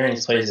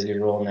experience plays a good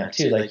role in that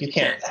too. Like you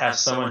can't have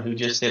someone who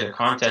just did a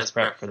contest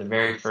prep for the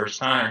very first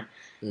time.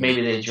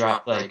 Maybe they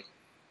dropped like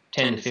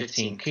 10 to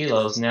 15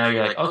 kilos. Now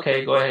you're like,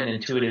 okay, go ahead and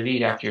intuitive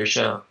eat after your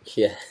show.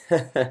 Yeah.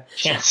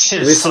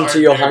 Chances Listen are to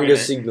your they're hunger gonna-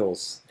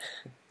 signals.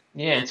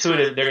 Yeah,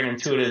 they're going to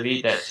intuitive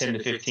eat that 10 to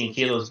 15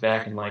 kilos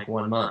back in like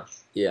 1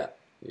 month. Yeah.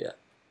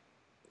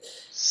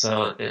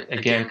 So it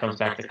again comes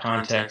back to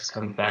context,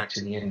 comes back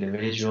to the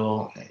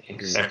individual,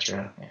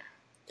 etc. Yeah.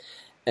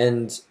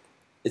 And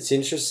it's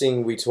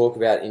interesting we talk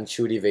about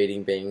intuitive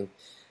eating being,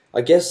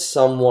 I guess,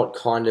 somewhat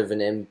kind of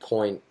an end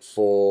point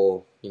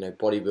for,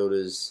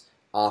 bodybuilders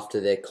after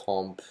their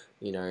comp,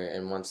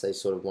 and once they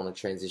sort of want to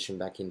transition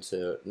back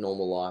into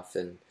normal life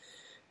and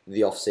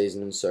the off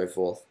season and so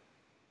forth.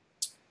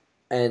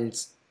 And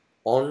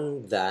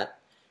on that,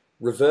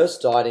 reverse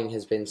dieting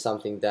has been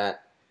something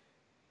that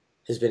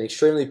has been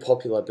extremely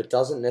popular but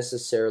doesn't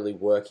necessarily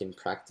work in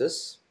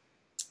practice.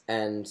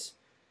 And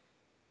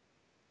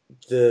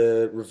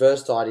the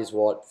reverse diet is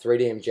what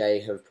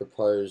 3DMJ have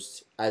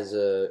proposed as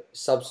a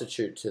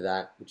substitute to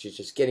that, which is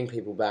just getting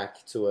people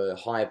back to a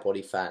higher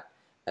body fat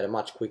at a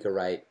much quicker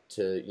rate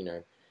to,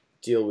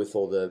 deal with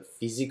all the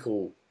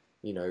physical,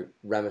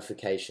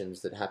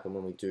 ramifications that happen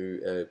when we do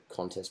a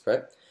contest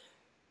prep.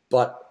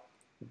 But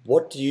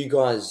what do you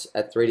guys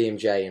at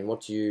 3DMJ and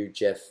what do you,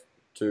 Jeff,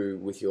 do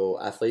with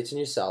your athletes and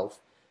yourself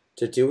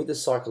to deal with the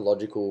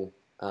psychological,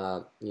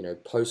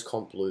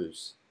 post-comp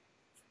blues?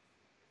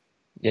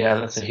 Yeah,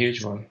 that's a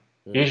huge one.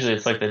 Usually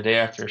it's like the day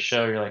after a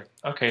show, you're like,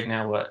 okay,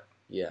 now what?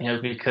 Yeah.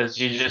 Because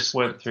you just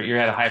went through, you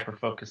had a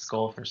hyper-focused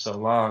goal for so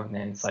long,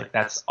 and it's like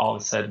that's all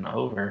of a sudden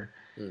over.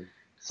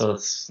 So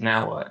it's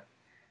now what?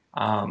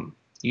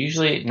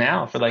 Usually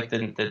now for like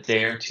the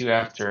day or two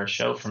after a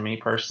show, for me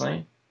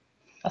personally,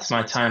 that's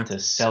my time to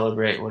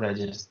celebrate what I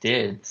just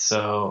did.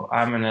 So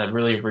I'm going to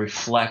really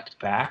reflect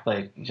back,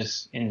 like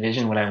just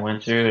envision what I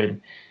went through.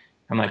 And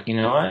I'm like, you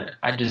know what?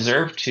 I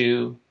deserve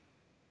to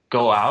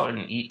go out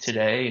and eat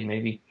today and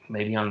maybe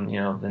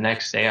on, the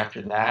next day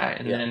after that.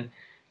 And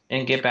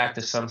then get back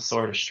to some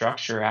sort of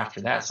structure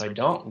after that. So I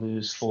don't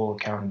lose full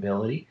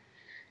accountability.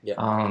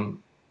 Yeah.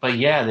 But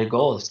yeah, the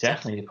goal is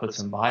definitely to put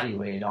some body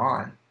weight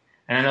on.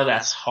 And I know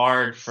that's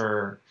hard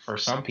for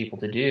some people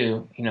to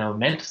do,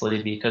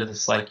 mentally, because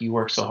it's like you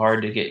work so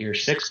hard to get your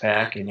six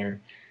pack and your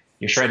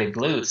shredded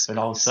glutes, but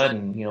all of a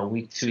sudden, 2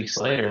 weeks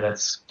later,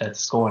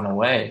 that's going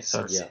away.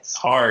 So it's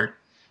hard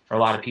for a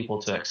lot of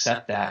people to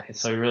accept that. And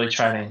so we really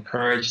try to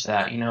encourage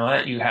that,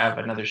 you have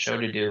another show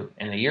to do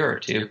in a year or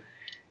two.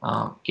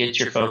 Get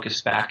your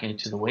focus back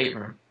into the weight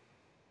room.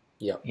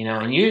 Yeah.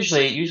 And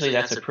usually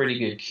that's a pretty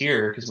good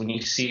cure, because when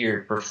you see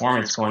your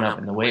performance going up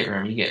in the weight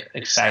room, you get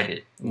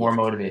excited, more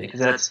motivated, because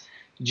that's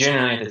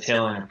generally at the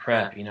tail end of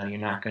prep. You're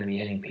not going to be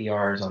hitting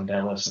PRs on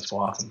deadlifts and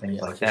squats and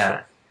things like that.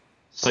 Sure.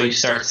 So you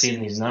start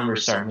seeing these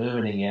numbers start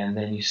moving again.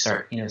 Then you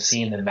start,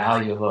 seeing the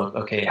value of,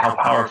 okay, how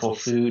powerful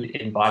food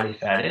and body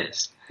fat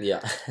is. Yeah.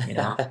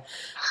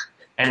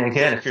 And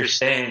again, if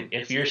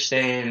you're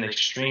staying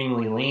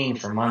extremely lean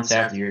for months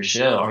after your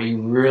show, are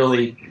you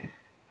really,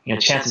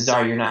 chances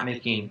are you're not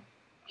making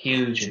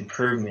huge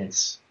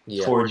improvements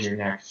towards your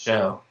next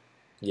show.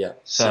 Yeah.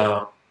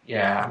 So,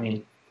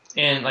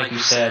 and like you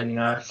said,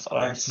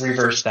 I've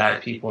reversed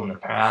diet people in the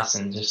past,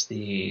 and just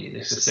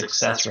the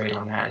success rate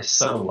on that is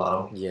so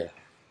low. Yeah.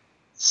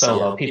 So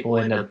low. People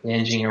end up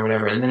binging or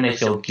whatever, and then they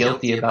feel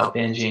guilty about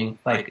binging.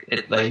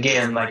 It's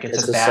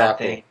a bad cycle.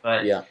 thing.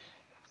 But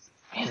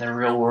in the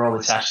real world,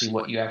 it's actually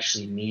what you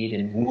actually need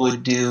and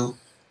would do.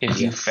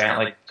 If you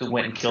found,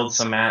 went and killed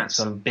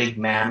some big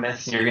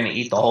mammoth, you're going to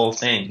eat the whole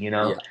thing,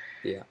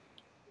 Yeah.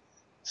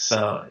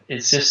 So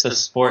it's just the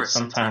sport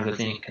sometimes I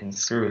think can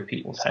screw with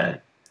people's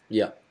head.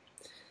 Yeah.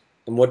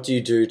 And what do you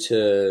do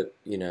to,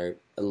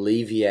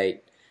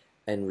 alleviate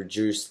and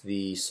reduce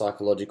the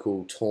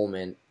psychological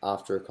torment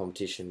after a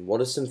competition?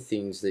 What are some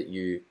things that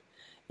you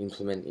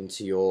implement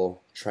into your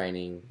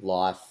training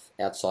life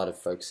outside of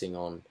focusing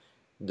on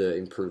the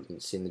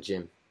improvements in the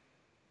gym?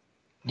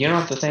 You know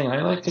what the thing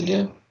I like to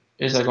do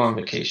is I go on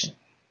vacation.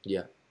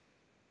 Yeah.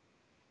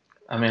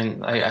 I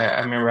mean, I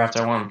remember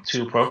after I won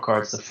 2 pro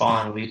cards the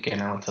following weekend,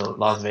 I went to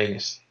Las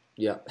Vegas.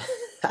 Yeah.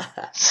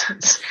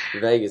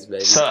 Vegas,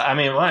 baby. So, I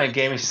mean, it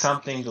gave me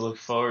something to look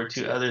forward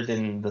to other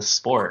than the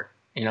sport.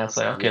 It's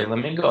like, okay, let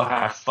me go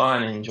have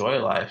fun and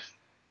enjoy life.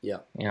 Yeah.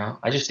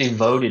 I just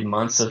devoted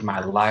months of my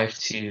life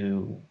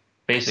to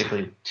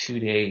basically 2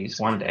 days,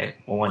 1 day.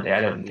 Well, 1 day, I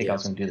didn't think I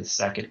was going to do the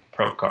second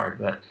pro card,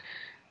 but,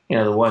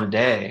 the 1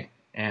 day.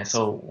 And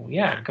so,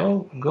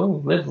 go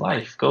live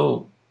life.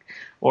 Go.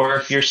 Or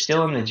if you're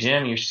still in the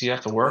gym, you still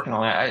have to work and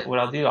all that. What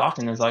I'll do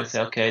often is I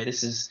say, okay,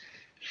 this is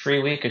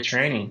free week of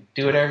training.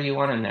 Do whatever you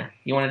want in there.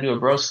 You want to do a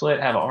bro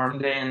split, have an arm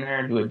day in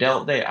there, do a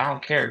delt day. I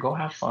don't care. Go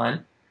have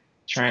fun,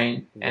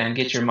 train, and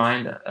get your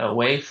mind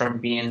away from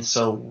being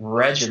so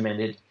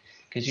regimented,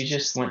 because you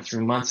just went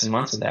through months and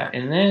months of that.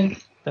 And then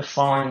the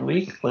following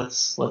week,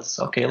 let's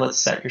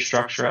set your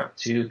structure up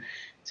to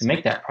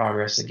make that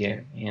progress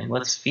again, and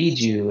let's feed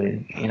you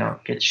and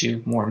get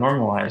you more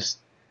normalized.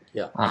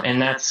 Yeah. And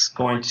that's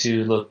going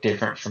to look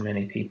different for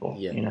many people.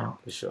 Yeah,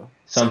 for sure.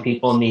 Some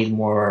people need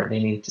more. They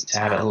need to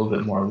have it a little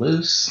bit more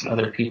loose.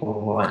 Other people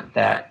want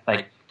that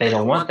they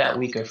don't want that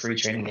week of free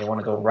training. They want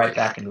to go right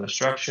back into a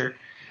structure.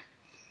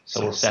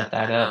 So we'll set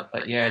that up.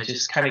 But yeah,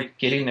 just kind of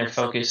getting their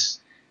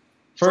focus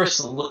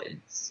first,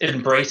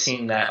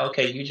 embracing that,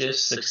 okay, you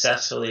just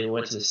successfully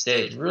went to the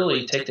stage.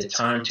 Really take the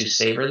time to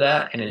savor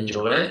that and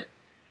enjoy it.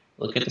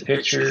 Look at the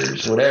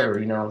pictures, whatever,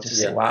 just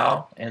say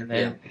wow, and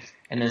then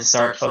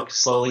start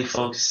slowly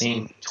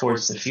focusing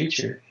towards the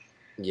future.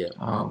 Yeah.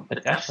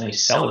 But definitely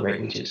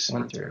celebrate what you just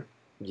went through.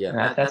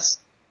 Yeah. And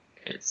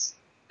it's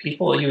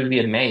people, you would be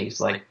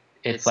amazed. Like,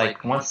 it's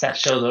like once that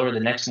show's over,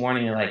 the next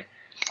morning you're like,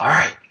 all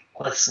right,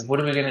 what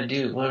are we gonna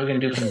do? What are we gonna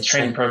do for the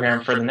training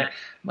program for the next?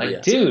 I'm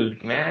like,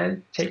 dude,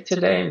 man, take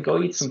today and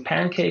go eat some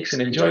pancakes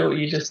and enjoy what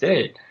you just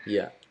did.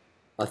 Yeah,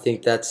 I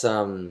think that's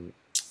something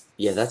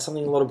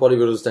a lot of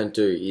bodybuilders don't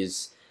do,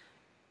 is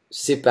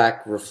sit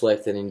back,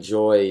 reflect, and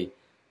enjoy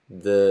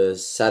the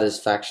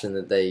satisfaction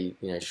that they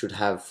should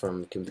have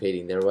from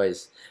competing. They're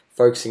always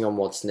focusing on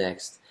what's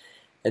next.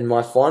 And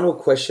my final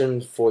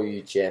question for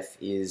you, Jeff,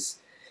 is,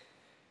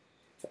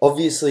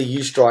 obviously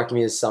you strike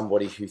me as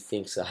somebody who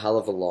thinks a hell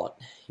of a lot.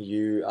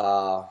 You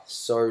are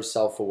so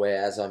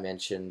self-aware, as I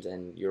mentioned,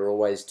 and you're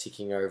always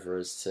ticking over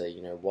as to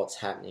what's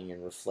happening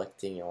and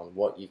reflecting on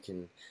what you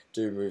can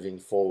do moving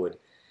forward.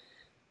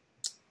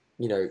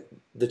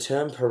 The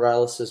term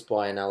paralysis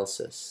by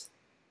analysis.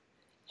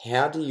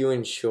 How do you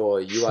ensure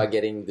you are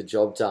getting the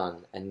job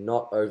done and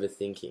not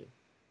overthinking?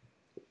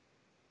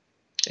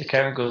 It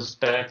kind of goes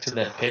back to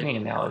that penny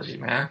analogy,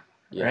 man.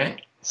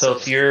 Right? So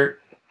if you're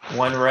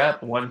 1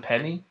 rep, 1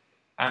 penny,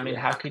 I mean,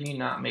 how can you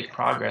not make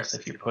progress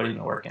if you're putting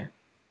the work in?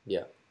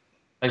 Yeah.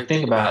 Like,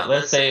 think about it.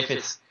 Let's say if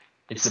it's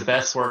the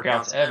best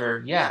workouts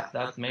ever,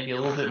 that's maybe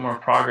a little bit more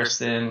progress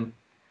than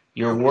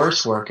your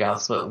worst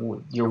workouts, but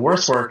your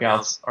worst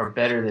workouts are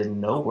better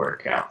than no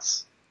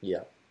workouts.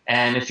 Yeah.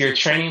 And if your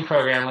training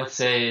program, let's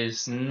say,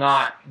 is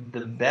not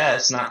the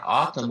best, not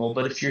optimal,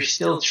 but if you're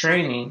still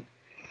training,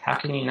 how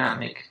can you not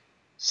make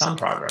some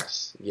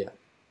progress? Yeah.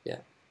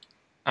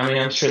 I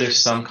mean, I'm sure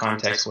there's some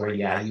context where,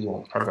 you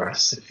won't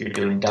progress if you're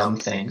doing dumb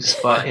things.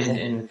 But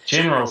in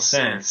general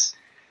sense,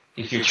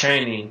 if you're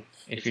training,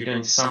 if you're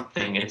doing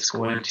something, it's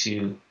going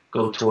to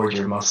go towards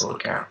your muscle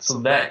account.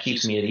 So that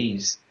keeps me at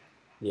ease.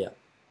 Yeah.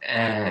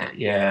 And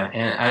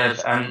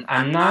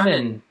I'm not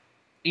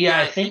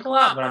I think a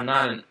lot, but I'm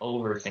not an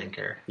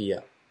overthinker. Yeah.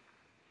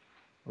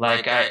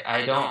 Like,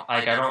 I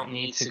don't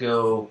need to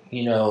go,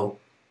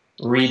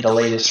 read the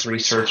latest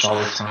research all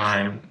the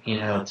time,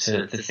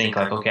 to think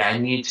like, okay, I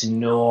need to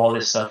know all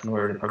this stuff in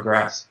order to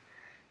progress.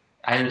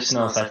 I just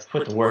know if I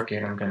put the work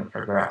in, I'm going to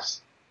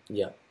progress.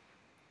 Yeah,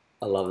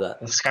 I love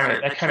that.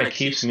 That kind of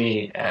keeps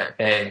me at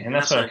bay, and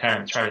that's what I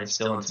kind of try to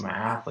instill into my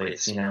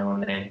athletes.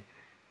 When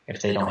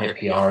if they don't hit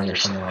PRs or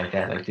something like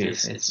that, like, dude,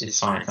 it's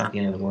fine. It's not the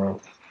end of the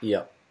world.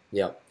 Yeah.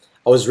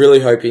 I was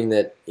really hoping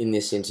that in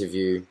this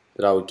interview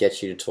that I would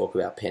get you to talk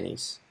about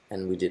pennies,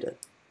 and we did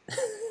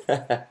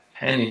it.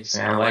 Pennies,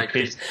 man. Like,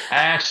 I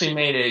actually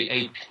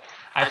made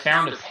I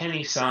found a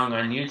penny song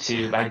on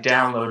YouTube. I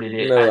downloaded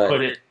it. I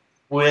put it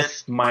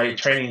with my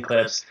training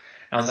clips.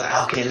 I was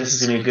like, okay, this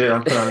is going to be good.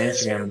 I'm putting it on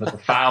Instagram, but the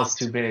file's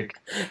too big.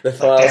 The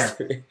file's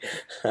too big.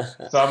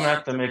 So I'm going to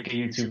have to make a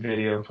YouTube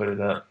video and put it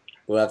up.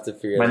 We'll have to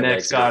figure it out. My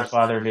next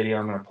Godfather video,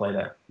 I'm going to play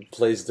that.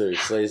 Please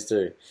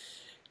do.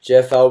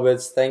 Jeff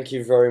Alberts, thank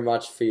you very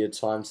much for your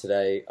time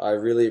today. I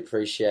really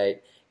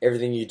appreciate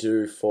everything you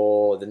do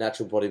for the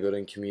natural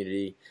bodybuilding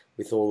community,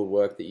 with all the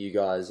work that you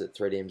guys at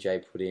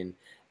 3DMJ put in,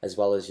 as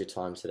well as your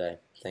time today.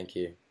 Thank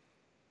you.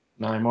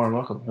 No, you're more than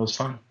welcome. It was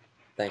fun.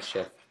 Thanks,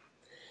 Jeff.